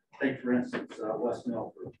that, take for instance, West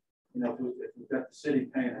Milford. You know, if we've got the city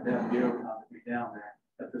paying a deputy overtime to be down there,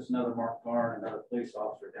 if there's another marked car and another police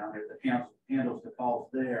officer down there that handles the calls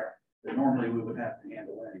there, that normally we would have to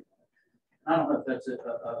handle anyway. I don't know if that's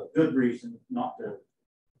a good reason not to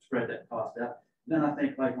spread that cost out. Then I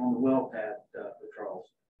think like on the well pad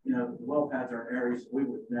patrols, you know, the well pads are in areas we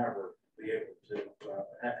would never be able to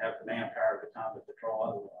have the manpower at the time to patrol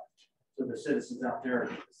otherwise. So the citizens out there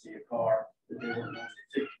get to see a car that they wouldn't want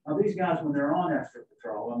to see. Now these guys, when they're on extra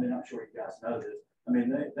patrol, I mean, I'm sure you guys know this. I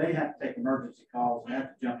mean, they have to take emergency calls and have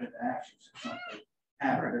to jump into action if something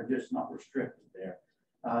happens. They're just not restricted there.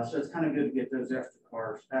 So it's kind of good to get those extra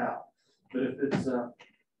cars out. But if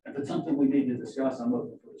it's something we need to discuss, I'm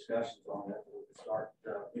open for discussions on that. We can start,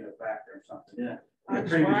 you know, factoring something in. In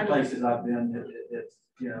previous places I've been, it's,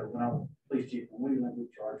 you know, when I was police chief in Wheeling, we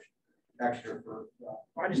charged extra for.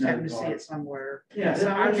 I just happened to see it somewhere. Yeah,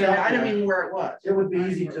 so I didn't mean where it was. It would be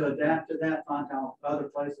easy to adapt to that, find how other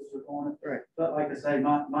places are going. Right. But like I say,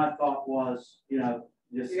 my thought was, you know,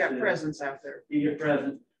 just you got presence out there. You get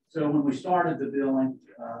present. So when we started the billing,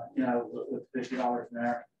 you know, with $50 an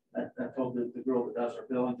hour, I told the girl that does our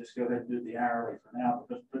billing, just go ahead and do the hourly for now,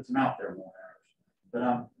 because it puts them out there more hours. But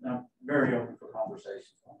I'm very open for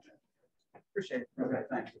conversations on that. Appreciate it. Okay,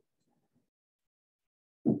 thank you.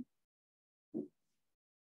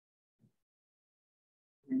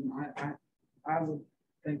 I would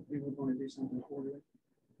think we were going to do something quarterly.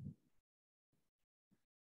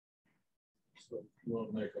 So you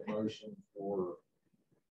want to make a motion for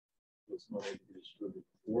this money to be distributed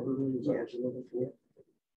quarterly? Is that what you're looking for?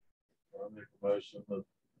 I'll make a motion that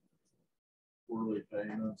quarterly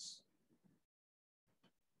payments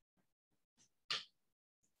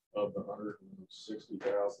of the $160,900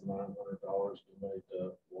 be made to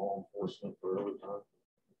law enforcement for overtime.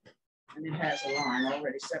 And it has a line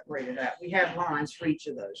already separated out. We have lines for each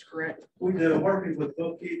of those, correct? We do. Working with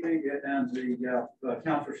bookkeeping and the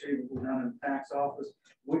accounts receivable down in the tax office,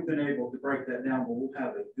 we've been able to break that down, but we'll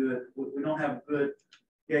have a good, we don't have a good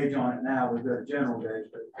gauge on it now. We've got a general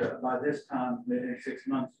gauge, but by this time, maybe in 6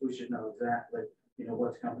 months, we should know exactly, you know,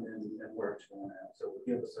 what's coming in and where it's going out. So it'll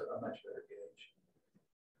give us a much better gauge.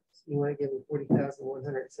 So you want to give them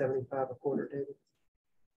 40,175 a quarter, David?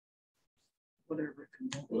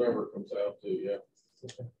 Whatever it comes out to, yeah.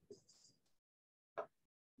 Okay.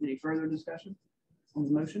 Any further discussion on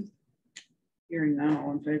the motion? Hearing none,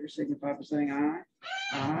 all in favor signify by saying aye.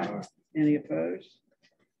 Aye. Any opposed?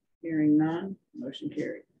 Hearing none, motion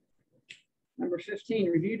carried. Number 15,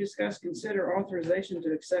 review, discuss, consider authorization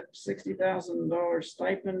to accept $60,000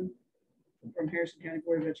 stipend from Harrison County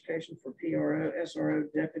Board of Education for PRO, SRO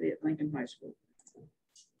deputy at Lincoln High School.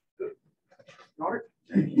 Robert?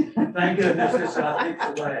 Thank goodness this I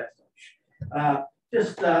think the last.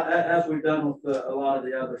 Just as we've done with a lot of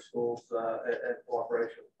the other schools at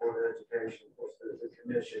cooperation with the Board of Education, of course, the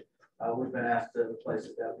commission, We've been asked to replace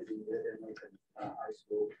a deputy in Lincoln High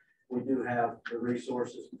School. We do have the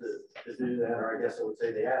resources to do that, or I guess I would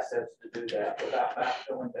say the assets to do that without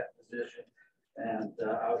backfilling that position. And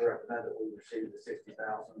I would recommend that we receive the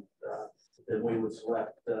 $60,000 that we would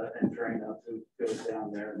select and train up who goes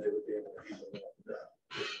down there, and they would be able to handle that.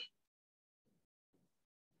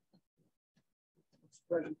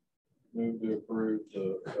 Move to approve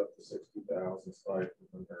to accept the $60,000 stipend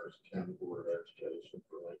from Harrison County Board of Education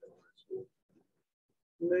for Lincoln High School.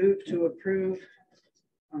 Move to approve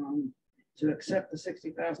to accept the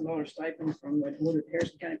 $60,000 stipend from the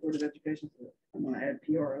Harrison County Board of Education. I'm going to add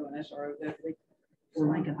PRO and SRO deputy for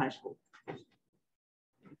Lincoln High School. Any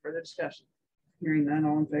further discussion? Hearing none,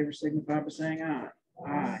 all in favor signify by saying aye.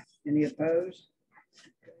 Aye. Any opposed?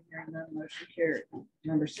 Hearing none, motion carried.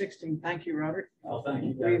 Number 16, thank you, Robert. Oh, thank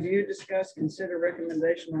you, guys. Review, discuss, consider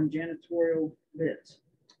recommendation on janitorial bids.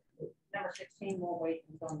 Number 16 won't wait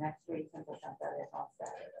until next week since we'll send that in on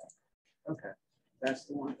Saturday. Okay, that's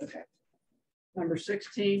the one. Okay. Number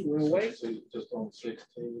 16, we'll wait. So just on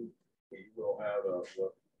 16, we will have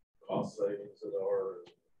what cost savings that are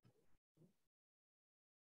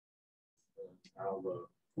and how the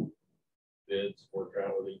bids work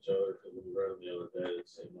out with each other. Because we read them the other day, it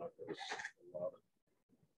seemed like there was a lot of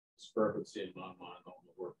discrepancy in my mind on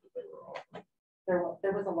the work that they were offering.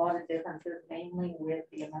 There was a lot of differences, mainly with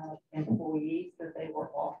the amount of employees that they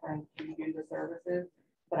were offering to do the services.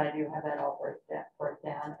 But I do have that all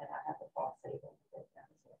breakdown, and I have the cost savings breakdown.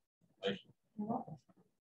 Thank you. You're welcome.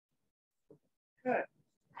 Okay.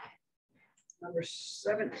 Number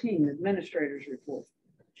 17, administrators report.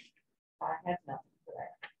 I have nothing for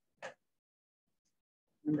that.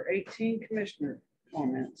 Number 18, commissioner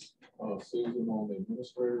comments. Susan, on the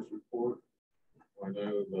administrator's report, I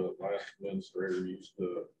know the last administrator used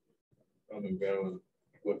to come and go and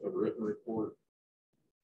with a written report.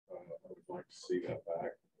 I would like to see that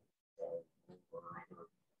back. For other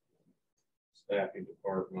staffing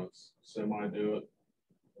departments, semi-do it,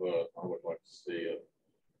 but I would like to see it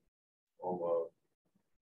all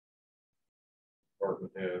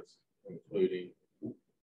department heads, including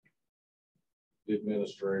the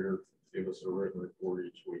administrator, give us a written report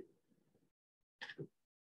each week.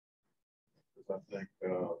 Because I think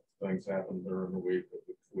things happen during the week that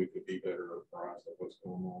we could be better apprised of what's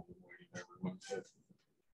going on than waiting everyone's head.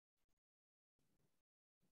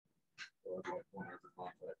 So I'd like one every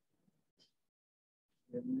contact.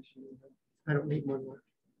 I don't need one more.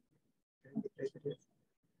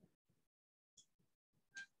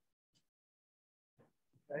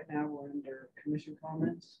 Right now we're under commission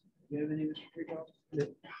comments. Do you have any, Mr. Treacle? I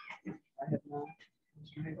have none.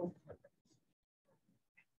 Mr. Hazel?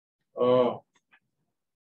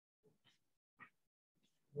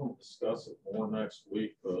 We'll discuss it more next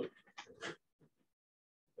week, but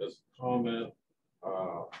as a comment,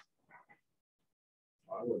 I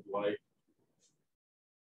would like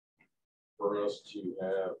for us to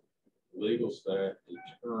have legal staff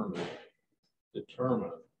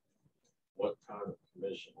determine what kind of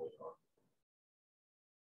commission we are.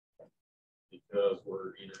 Because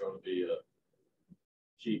we're either going to be a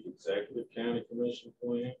chief executive county commission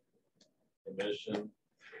plan, commission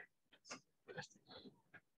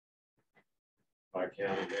by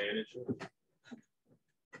county manager,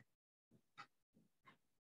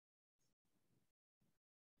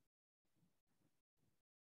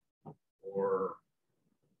 or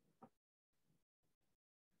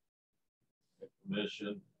a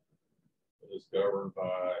commission that is governed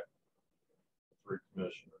by 3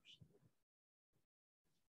 commissioners.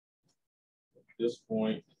 At this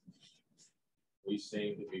point, we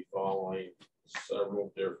seem to be following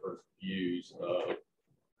several different views of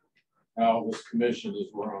how this commission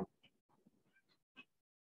is run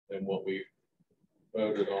than what we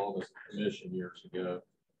voted on as a commission years ago.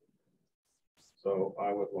 So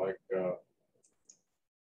I would like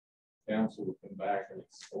council to come back and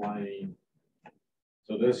explain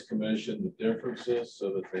to this commission the differences so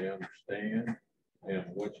that they understand and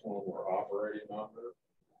which one we're operating under,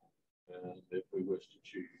 and if we wish to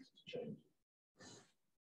choose to change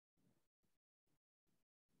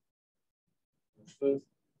it.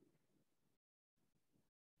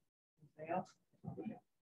 Anything else?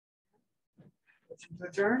 Motion to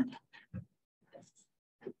adjourn.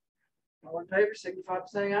 All in favor, signify by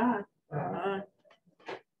saying aye. Aye.